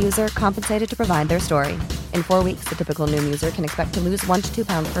Noom user compensated to provide their story. In 4 weeks, the typical Noom user can expect to lose 1 to 2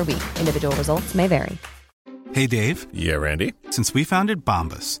 pounds per week. Individual results may vary. Hey, Dave. Yeah, Randy. Since we founded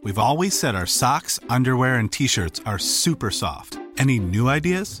Bombas, we've always said our socks, underwear, and T-shirts are super soft. Any new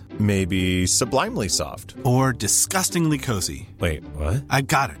ideas? Maybe sublimely soft. Or disgustingly cozy. Wait, what? I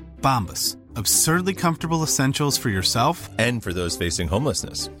got it. Bombas. Absurdly comfortable essentials for yourself and for those facing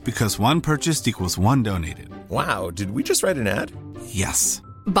homelessness. Because one purchased equals one donated. Wow, did we just write an ad? Yes.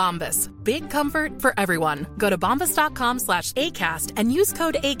 Bombas. Big comfort for everyone. Go to bombas.com/ACAST and use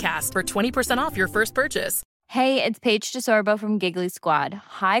code ACAST for 20% off your first purchase. Hey, it's Paige DeSorbo from Giggly Squad.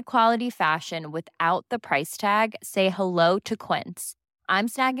 High quality fashion without the price tag. Say hello to Quince. I'm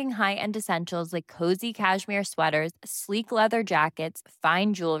snagging high-end essentials like cozy cashmere sweaters, sleek leather jackets,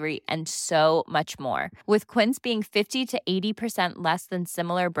 fine jewelry, and so much more. With Quince being 50 to 80% less than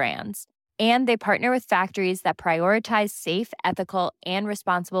similar brands. And they partner with factories that prioritize safe, ethical, and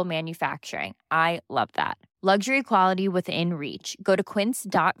responsible manufacturing. I love that. Luxury quality within reach. Go to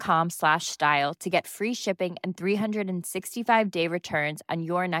quince.com/style to get free shipping and 365-day returns on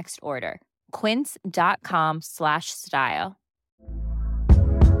your next order. Quince.com/style.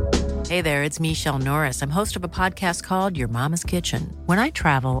 Hey there, it's Michelle Norris. I'm host of a podcast called Your Mama's Kitchen. When I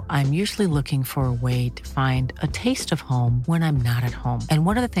travel, I'm usually looking for a way to find a taste of home when I'm not at home. And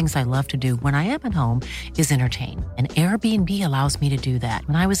one of the things I love to do when I am at home is entertain. And Airbnb allows me to do that.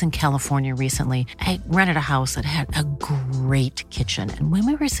 When I was in California recently, I rented a house that had a great kitchen. And when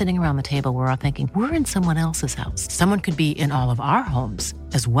we were sitting around the table, we're all thinking, we're in someone else's house. Someone could be in all of our homes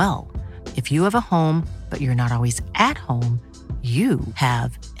as well. If you have a home, but you're not always at home, you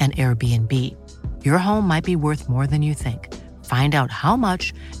have an Airbnb. Your home might be worth more than you think. Find out how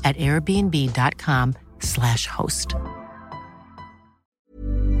much at airbnb.com/host.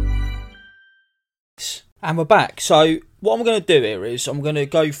 And we're back. So what I'm going to do here is I'm going to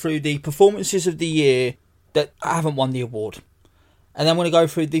go through the performances of the year that haven't won the award. And then I'm going to go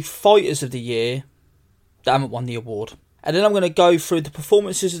through the fighters of the year that haven't won the award. And then I'm going to go through the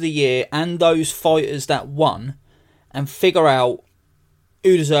performances of the year and those fighters that won and figure out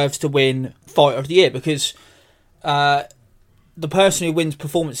who deserves to win Fighter of the Year, because the person who wins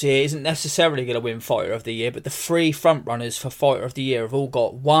Performance of the Year isn't necessarily going to win Fighter of the Year, but the three frontrunners for Fighter of the Year have all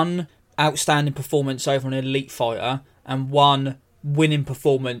got one outstanding performance over an elite fighter and one winning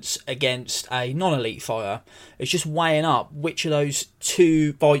performance against a non-elite fighter. It's just weighing up which of those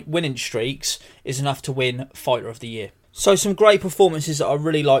two fight winning streaks is enough to win Fighter of the Year. So some great performances that I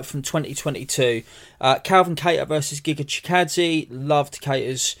really like from 2022. Calvin Kattar versus Giga Chikadze. Loved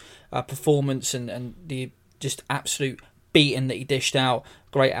Kattar's performance and the just absolute beating that he dished out.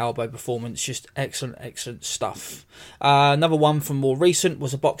 Great elbow performance. Just excellent stuff. Another one from more recent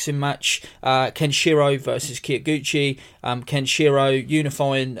was a boxing match. Kenshiro versus Kyoguchi. Kenshiro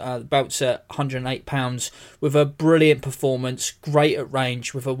unifying the belts at 108 pounds with a brilliant performance. Great at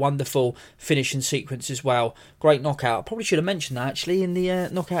range with a wonderful finishing sequence as well. Great knockout. I probably should have mentioned that actually in the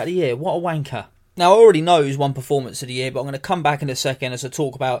knockout of the year. What a wanker. Now, I already know who's won Performance of the Year, but I'm going to come back in a second as I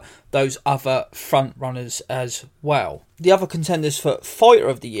talk about those other front runners as well. The other contenders for Fighter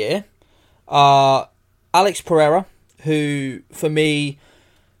of the Year are Alex Pereira, who, for me,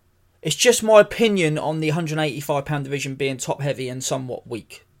 it's just my opinion on the 185-pound division being top-heavy and somewhat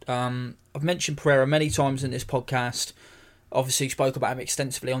weak. I've mentioned Pereira many times in this podcast. Obviously, spoke about him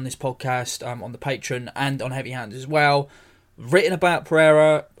extensively on this podcast, on the Patreon, and on Heavy Hands as well. Written about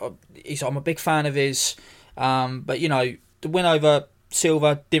Pereira, I'm a big fan of his, but you know, the win over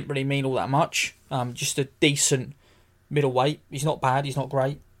Silva didn't really mean all that much. Just a decent middleweight. He's not bad, he's not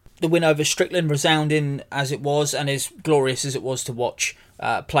great. The win over Strickland, resounding as it was and as glorious as it was to watch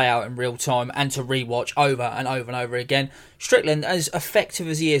play out in real time and to rewatch over and over and over again. Strickland, as effective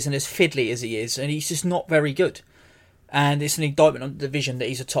as he is and as fiddly as he is, and he's just not very good. And it's an indictment on the division that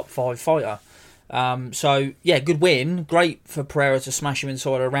he's a top 5 fighter. So, yeah, good win. Great for Pereira to smash him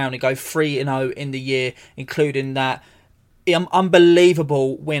inside a round and go 3-0 in the year, including that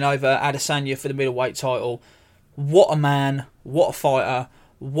Unbelievable win over Adesanya for the middleweight title. What a man, what a fighter,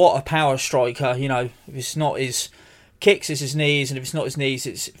 what a power striker. You know, if it's not his kicks, it's his knees, and if it's not his knees,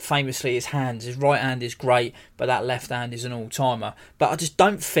 it's famously his hands. His right hand is great, but that left hand is an all-timer. But I just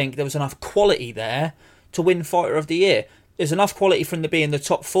don't think there was enough quality there to win Fighter of the Year. There's enough quality for him to be in the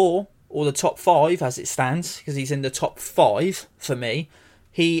top 4 or the top 5 as it stands, because he's in the top 5 for me.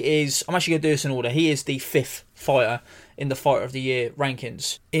 He is, I'm actually going to do this in order, he is the 5th fighter in the Fighter of the Year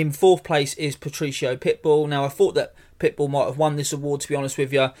rankings. In 4th place is Patricio Pitbull. Now, I thought that Pitbull might have won this award, to be honest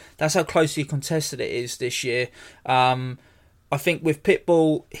with you. That's how closely contested it is this year. I think with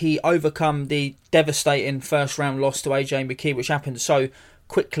Pitbull, he overcome the devastating first round loss to AJ McKee, which happened so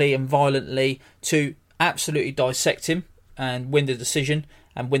quickly and violently, to absolutely dissect him and win the decision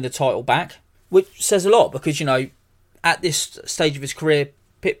and win the title back, which says a lot because, you know, at this stage of his career,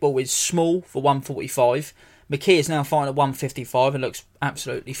 Pitbull is small for 145. McKee is now fighting at 155 and looks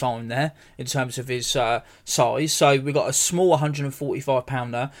absolutely fine there in terms of his size. So we've got a small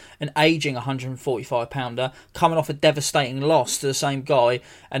 145-pounder, an ageing 145-pounder, coming off a devastating loss to the same guy,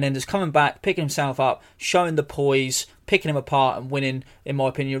 and then just coming back, picking himself up, showing the poise, picking him apart and winning, in my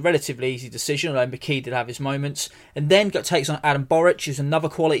opinion, a relatively easy decision, although McKee did have his moments. And then takes on Adam Boric, who's another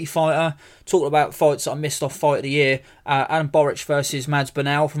quality fighter. Talking about fights that I missed off Fight of the Year, Adam Boric versus Mads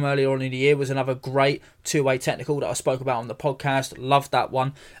Bernal from earlier on in the year was another great two-way technical that I spoke about on the podcast. Loved that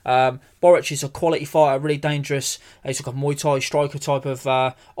one. Boric is a quality fighter, really dangerous. He's like a Muay Thai striker type of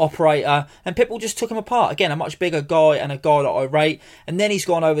operator, and Pitbull just took him apart. Again, a much bigger guy and a guy that I rate. And then he's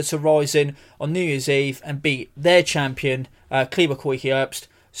gone over to Rising on New Year's Eve and beat their champion, Kleber Koike Herbst.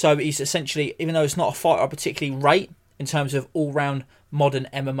 So he's essentially, even though it's not a fighter I particularly rate in terms of all-round modern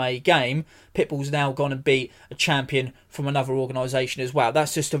MMA game, Pitbull's now gone and beat a champion from another organisation as well.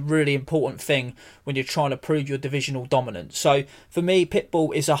 That's just a really important thing when you're trying to prove your divisional dominance. So for me,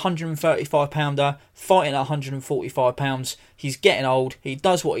 Pitbull is a 135-pounder fighting at 145 pounds. He's getting old. He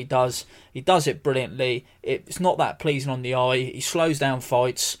does what he does. He does it brilliantly. It's not that pleasing on the eye. He slows down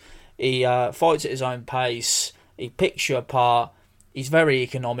fights. He fights at his own pace. He picks you apart. He's very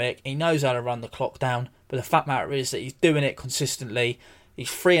economic. He knows how to run the clock down. But the fact matter is that he's doing it consistently. He's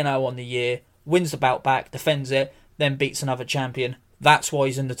 3-0 on the year, wins the bout back, defends it, then beats another champion. That's why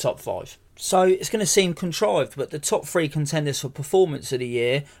he's in the top 5. So it's going to seem contrived, but the top 3 contenders for Performance of the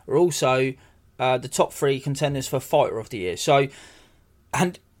Year are also the top 3 contenders for Fighter of the Year. So,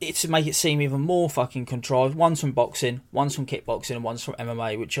 and it's to make it seem even more fucking contrived. One's from boxing, one's from kickboxing, and one's from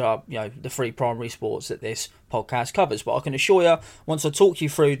MMA, which are, you know, the 3 primary sports that this podcast covers. But I can assure you, once I talk you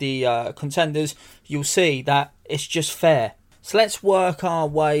through the contenders, you'll see that it's just fair. So let's work our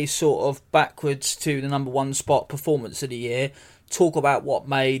way sort of backwards to the number 1 spot, Performance of the Year. Talk about what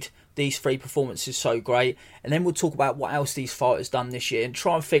made these 3 performances so great, and then we'll talk about what else these fighters done this year and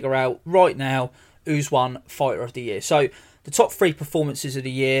try and figure out right now who's won Fighter of the Year. So the top 3 performances of the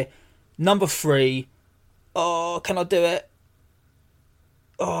year. Number 3. Oh, can I do it?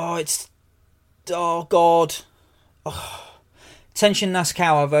 Oh, God. Oh. Tenshin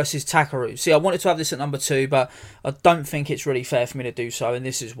Nasukawa versus Takeru. See, I wanted to have this at number 2, but I don't think it's really fair for me to do so, and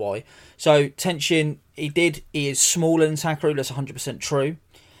this is why. So, Tenshin, he is smaller than Takeru, that's 100% true.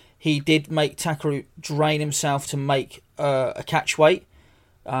 He did make Takeru drain himself to make a catch weight,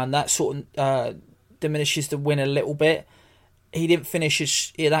 and that sort of diminishes the win a little bit. He didn't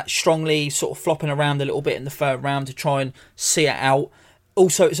finish that strongly, sort of flopping around a little bit in the 3rd round to try and see it out.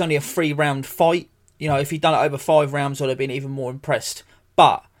 Also, it's only a 3-round fight. You know, if he'd done it over 5 rounds, I'd have been even more impressed.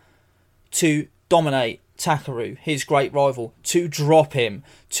 But to dominate Takeru, his great rival, to drop him,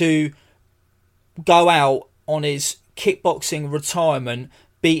 to go out on his kickboxing retirement,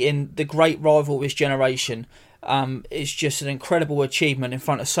 beating the great rival of his generation, is just an incredible achievement in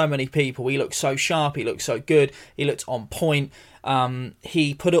front of so many people. He looked so sharp, he looked so good, he looked on point.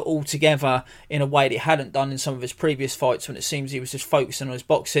 He put it all together in a way that he hadn't done in some of his previous fights when it seems he was just focusing on his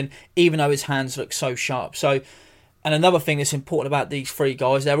boxing, even though his hands looked so sharp. So, and another thing that's important about these 3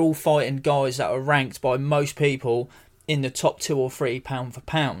 guys, they're all fighting guys that are ranked by most people in the top 2 or 3 pound for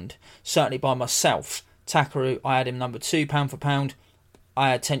pound. Certainly by myself. Takeru, I had him number 2 pound for pound. I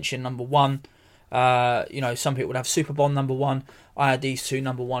had Tenshin number 1. You know, some people would have Superbon number 1. I had these 2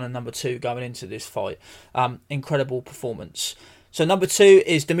 number 1 and number 2 going into this fight. Incredible performance. So number 2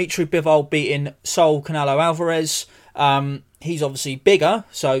 is Dimitri Bivol beating Saul Canelo Alvarez. He's obviously bigger,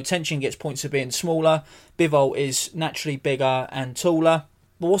 so Tenshin gets points for being smaller. Bivol is naturally bigger and taller.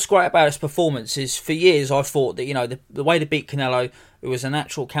 But what's great about his performance is, for years I thought that, you know, the way to beat Canelo who was a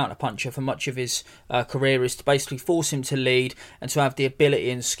natural counterpuncher for much of his career, is to basically force him to lead and to have the ability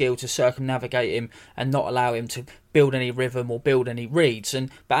and skill to circumnavigate him and not allow him to build any rhythm or build any reads.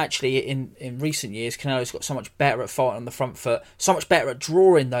 But actually in recent years, Canelo's got so much better at fighting on the front foot, so much better at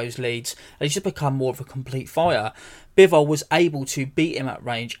drawing those leads, and he's just become more of a complete fighter. Bivol was able to beat him at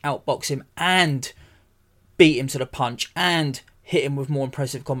range, outbox him, and beat him to the punch, and hit him with more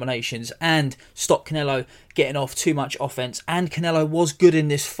impressive combinations, and stop Canelo getting off too much offense. And Canelo was good in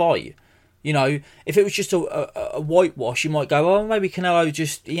this fight. You know, if it was just a whitewash, you might go, oh, maybe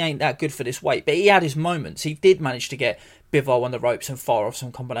Canelo he ain't that good for this weight. But he had his moments. He did manage to get Bivol on the ropes and fire off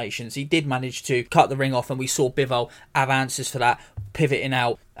some combinations. He did manage to cut the ring off, and we saw Bivol have answers for that, pivoting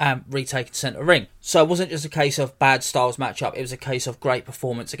out and retaking centre ring. So it wasn't just a case of bad styles matchup. It was a case of great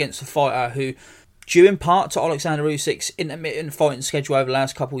performance against a fighter who, due in part to Alexander Usyk's intermittent fighting schedule over the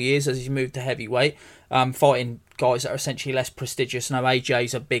last couple of years as he's moved to heavyweight, fighting guys that are essentially less prestigious. Now,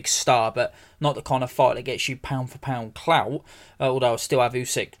 AJ's a big star, but not the kind of fight that gets you pound for pound clout, although I still have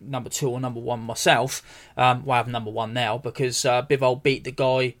Usyk number 2 or number 1 myself. I have number 1 now because Bivol beat the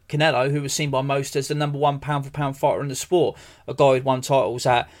guy Canelo, who was seen by most as the number 1 pound for pound fighter in the sport, a guy who'd won titles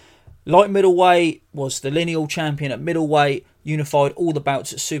at light middleweight, was the lineal champion at middleweight, unified all the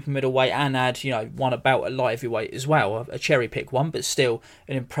bouts at super middleweight, and had, won a bout at light heavyweight as well. A cherry pick one, but still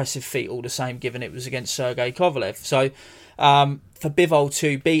an impressive feat all the same, given it was against Sergey Kovalev. So for Bivol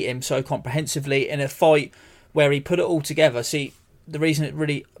to beat him so comprehensively in a fight where he put it all together. See, the reason it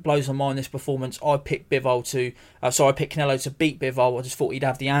really blows my mind, this performance, I picked Canelo to beat Bivol. I just thought he'd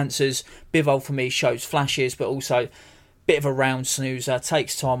have the answers. Bivol for me shows flashes, but also bit of a round snoozer,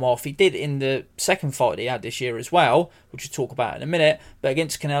 takes time off. He did in the second fight he had this year as well, which we'll talk about in a minute. But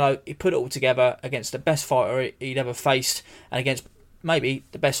against Canelo, he put it all together against the best fighter he'd ever faced, and against maybe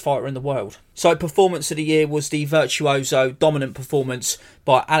the best fighter in the world. So performance of the year was the virtuoso, dominant performance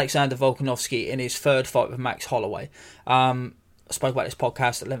by Alexander Volkanovski in his third fight with Max Holloway. I spoke about this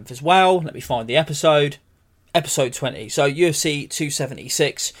podcast at length as well. Let me find the episode. Episode 20. So UFC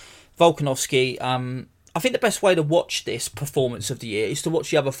 276. Volkanovski, I think the best way to watch this performance of the year is to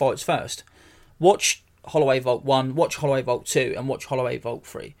watch the other fights first. Watch Holloway Volk 1, watch Holloway Volk 2, and watch Holloway Volk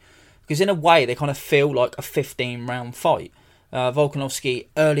 3. Because in a way, they kind of feel like a 15-round fight. Volkanovski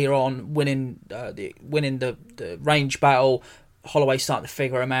earlier on winning the range battle, Holloway starting to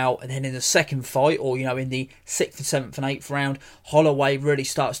figure him out, and then in the second fight, or in the 6th and 7th and 8th round, Holloway really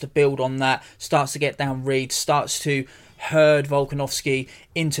starts to build on that, starts to get down reads, starts to herd Volkanovski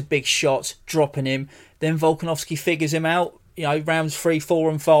into big shots, dropping him. Then Volkanovski figures him out, rounds 3, 4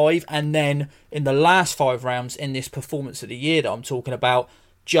 and 5, and then in the last 5 rounds in this performance of the year that I'm talking about,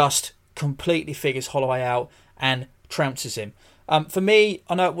 just completely figures Holloway out and trounces him. For me,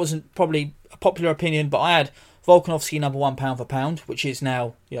 I know it wasn't probably a popular opinion, but I had Volkanovski number 1 pound for pound, which is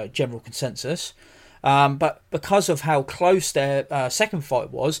now general consensus. But because of how close their second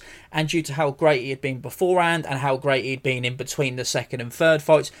fight was, and due to how great he had been beforehand and how great he'd been in between the second and third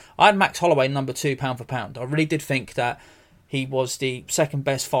fights, I had Max Holloway number 2 pound for pound. I really did think that he was the second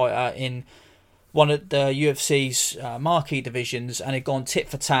best fighter in one of the UFC's marquee divisions, and had gone tit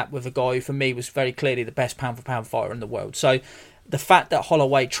for tat with a guy who for me was very clearly the best pound for pound fighter in the world. So the fact that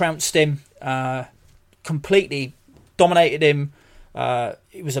Holloway trounced him, completely dominated him,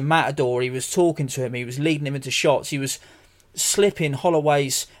 he was a matador. He was talking to him, he was leading him into shots, he was slipping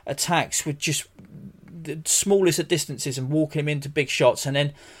Holloway's attacks with just the smallest of distances and walking him into big shots, and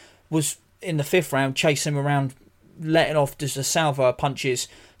then was in the 5th round chasing him around, letting off just a salvo of punches.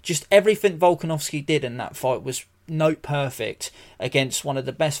 Just everything Volkanovski did in that fight was note perfect against one of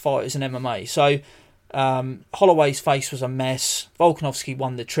the best fighters in MMA. So Holloway's face was a mess. Volkanovski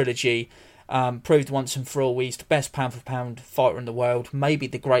won the trilogy. Proved once and for all he's the best pound for pound fighter in the world, maybe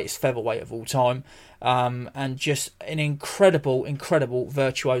the greatest featherweight of all time, and just an incredible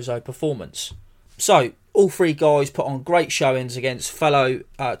virtuoso performance. So all 3 guys put on great showings against fellow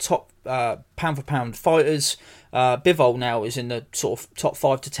top pound for pound fighters. Bivol now is in the sort of top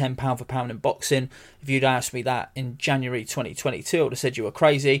 5 to 10 pound for pound in boxing. If you'd asked me that in January 2022, I would have said you were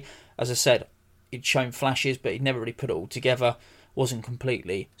crazy. As I said, he'd shown flashes, but he'd never really put it all together. Wasn't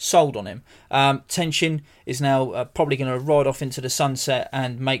completely sold on him. Tenshin is now probably going to ride off into the sunset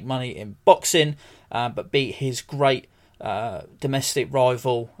and make money in boxing, but beat his great domestic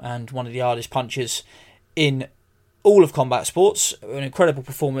rival and one of the hardest punchers in all of combat sports. An incredible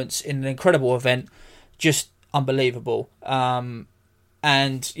performance in an incredible event, just unbelievable. And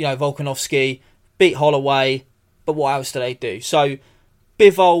Volkanovski beat Holloway, but what else did they do? So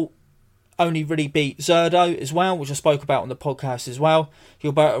Bivol only really beat Zerdo as well, which I spoke about on the podcast as well.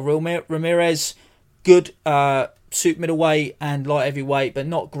 Gilberto Ramirez, good suit middleweight and light heavyweight, but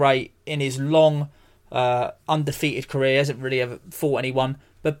not great in his long undefeated career. Hasn't really ever fought anyone.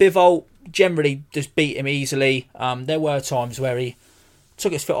 But Bivol generally just beat him easily. There were times where he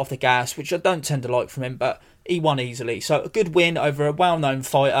took his foot off the gas, which I don't tend to like from him, but he won easily. So a good win over a well-known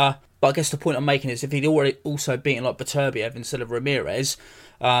fighter. But I guess the point I'm making is if he'd already also beaten like Beterbiev instead of Ramirez,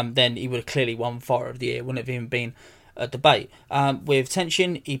 then he would have clearly won Fighter of the Year. Wouldn't have even been a debate. With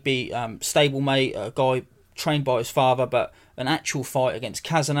Tenshin, he beat Stablemate, a guy trained by his father, but an actual fight against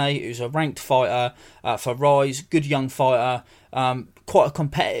Kazane, who's a ranked fighter for Rise, good young fighter. Quite a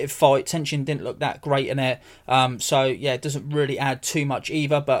competitive fight. Tenshin didn't look that great in it. So yeah, it doesn't really add too much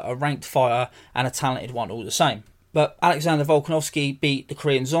either, but a ranked fighter and a talented one all the same. But Alexander Volkanovski beat the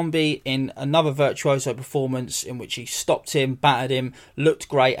Korean Zombie in another virtuoso performance in which he stopped him, battered him, looked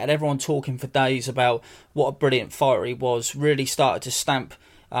great, had everyone talking for days about what a brilliant fighter he was, really started to stamp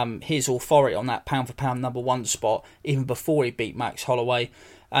his authority on that pound-for-pound #1 spot even before he beat Max Holloway.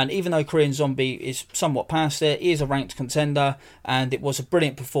 And even though Korean Zombie is somewhat past it, he is a ranked contender, and it was a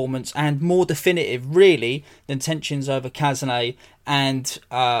brilliant performance and more definitive, really, than Tenshin's over Kazane and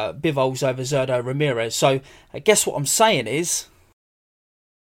Bivol's over Zurdo Ramirez. So I guess what I'm saying is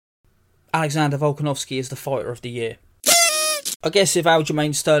Alexander Volkanovski is the Fighter of the Year. I guess if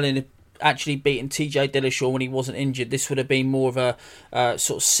Aljamain Sterling had actually beaten TJ Dillashaw when he wasn't injured, this would have been more of a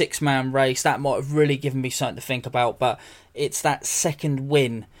sort of 6-man race. That might have really given me something to think about, but it's that second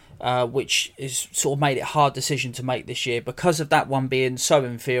win which is sort of made it a hard decision to make this year. Because of that one being so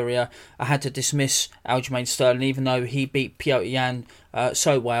inferior, I had to dismiss Aljamain Sterling, even though he beat Piotr Yan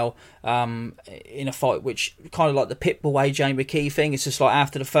so well in a fight which kind of like the Pitbull AJ McKee thing. It's just like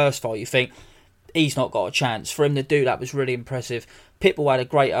after the first fight you think he's not got a chance. For him to do that was really impressive. Pitbull had a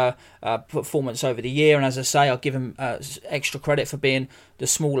greater performance over the year, and as I say, I'll give him extra credit for being the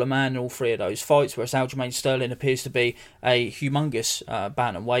smaller man in all three of those fights, whereas Aljamain Sterling appears to be a humongous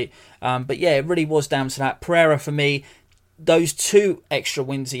bantamweight. But yeah, it really was down to that. Pereira, for me, those 2 extra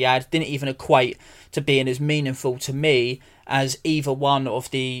wins he had didn't even equate to being as meaningful to me as either one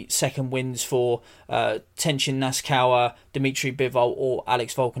of the second wins for Tenshin Nasukawa, Dmitry Bivol or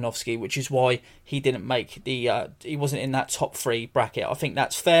Alex Volkanovski, which is why he didn't make he wasn't in that top 3 bracket. I think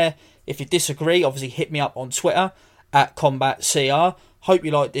that's fair. If you disagree, obviously hit me up on Twitter at CombatCR. Hope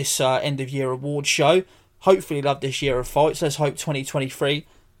you like this end of year awards show. Hopefully you love this year of fights. Let's hope 2023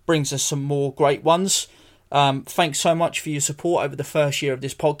 brings us some more great ones. Thanks so much for your support over the first year of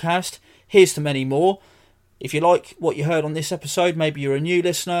this podcast. Here's to many more. If you like what you heard on this episode, maybe you're a new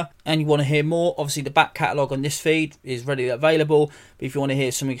listener and you want to hear more, obviously the back catalogue on this feed is readily available. But if you want to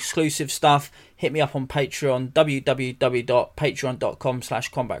hear some exclusive stuff, hit me up on Patreon,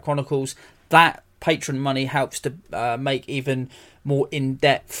 www.patreon.com/Combat Chronicles. That Patreon money helps to make even more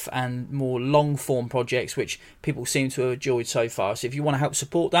in-depth and more long-form projects, which people seem to have enjoyed so far. So if you want to help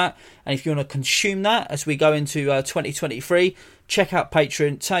support that, and if you want to consume that as we go into 2023, check out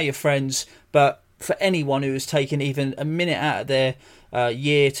Patreon, tell your friends. But for anyone who has taken even a minute out of their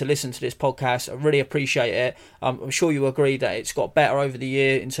year to listen to this podcast, I really appreciate it. I'm sure you agree that it's got better over the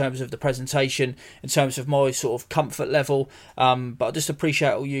year in terms of the presentation, in terms of my sort of comfort level, but I just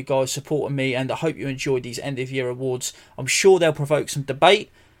appreciate all you guys supporting me, and I hope you enjoyed these end of year awards. I'm sure they'll provoke some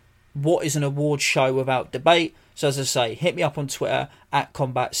debate. What is an award show without debate? So as I say, hit me up on Twitter at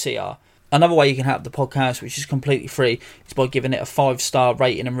CombatCR. Another way you can help the podcast, which is completely free, is by giving it a 5-star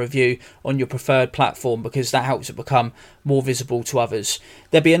rating and review on your preferred platform, because that helps it become more visible to others.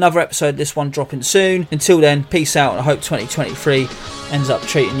 There'll be another episode of this one dropping soon. Until then, peace out, and I hope 2023 ends up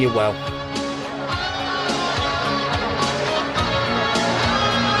treating you well.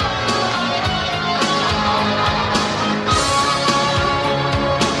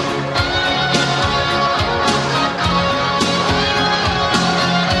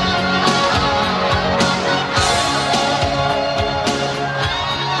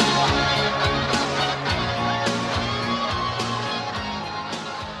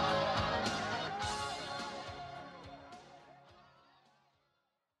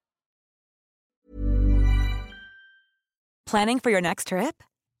 Planning for your next trip?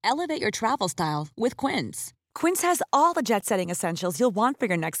 Elevate your travel style with Quince. Quince has all the jet-setting essentials you'll want for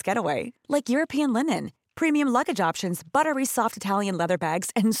your next getaway, like European linen, premium luggage options, buttery soft Italian leather bags,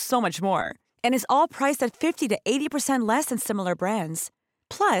 and so much more. And is all priced at 50 to 80% less than similar brands.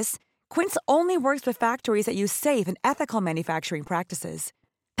 Plus, Quince only works with factories that use safe and ethical manufacturing practices.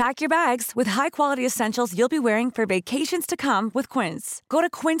 Pack your bags with high-quality essentials you'll be wearing for vacations to come with Quince. Go to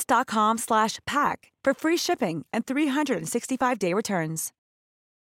quince.com/pack for free shipping and 365-day returns.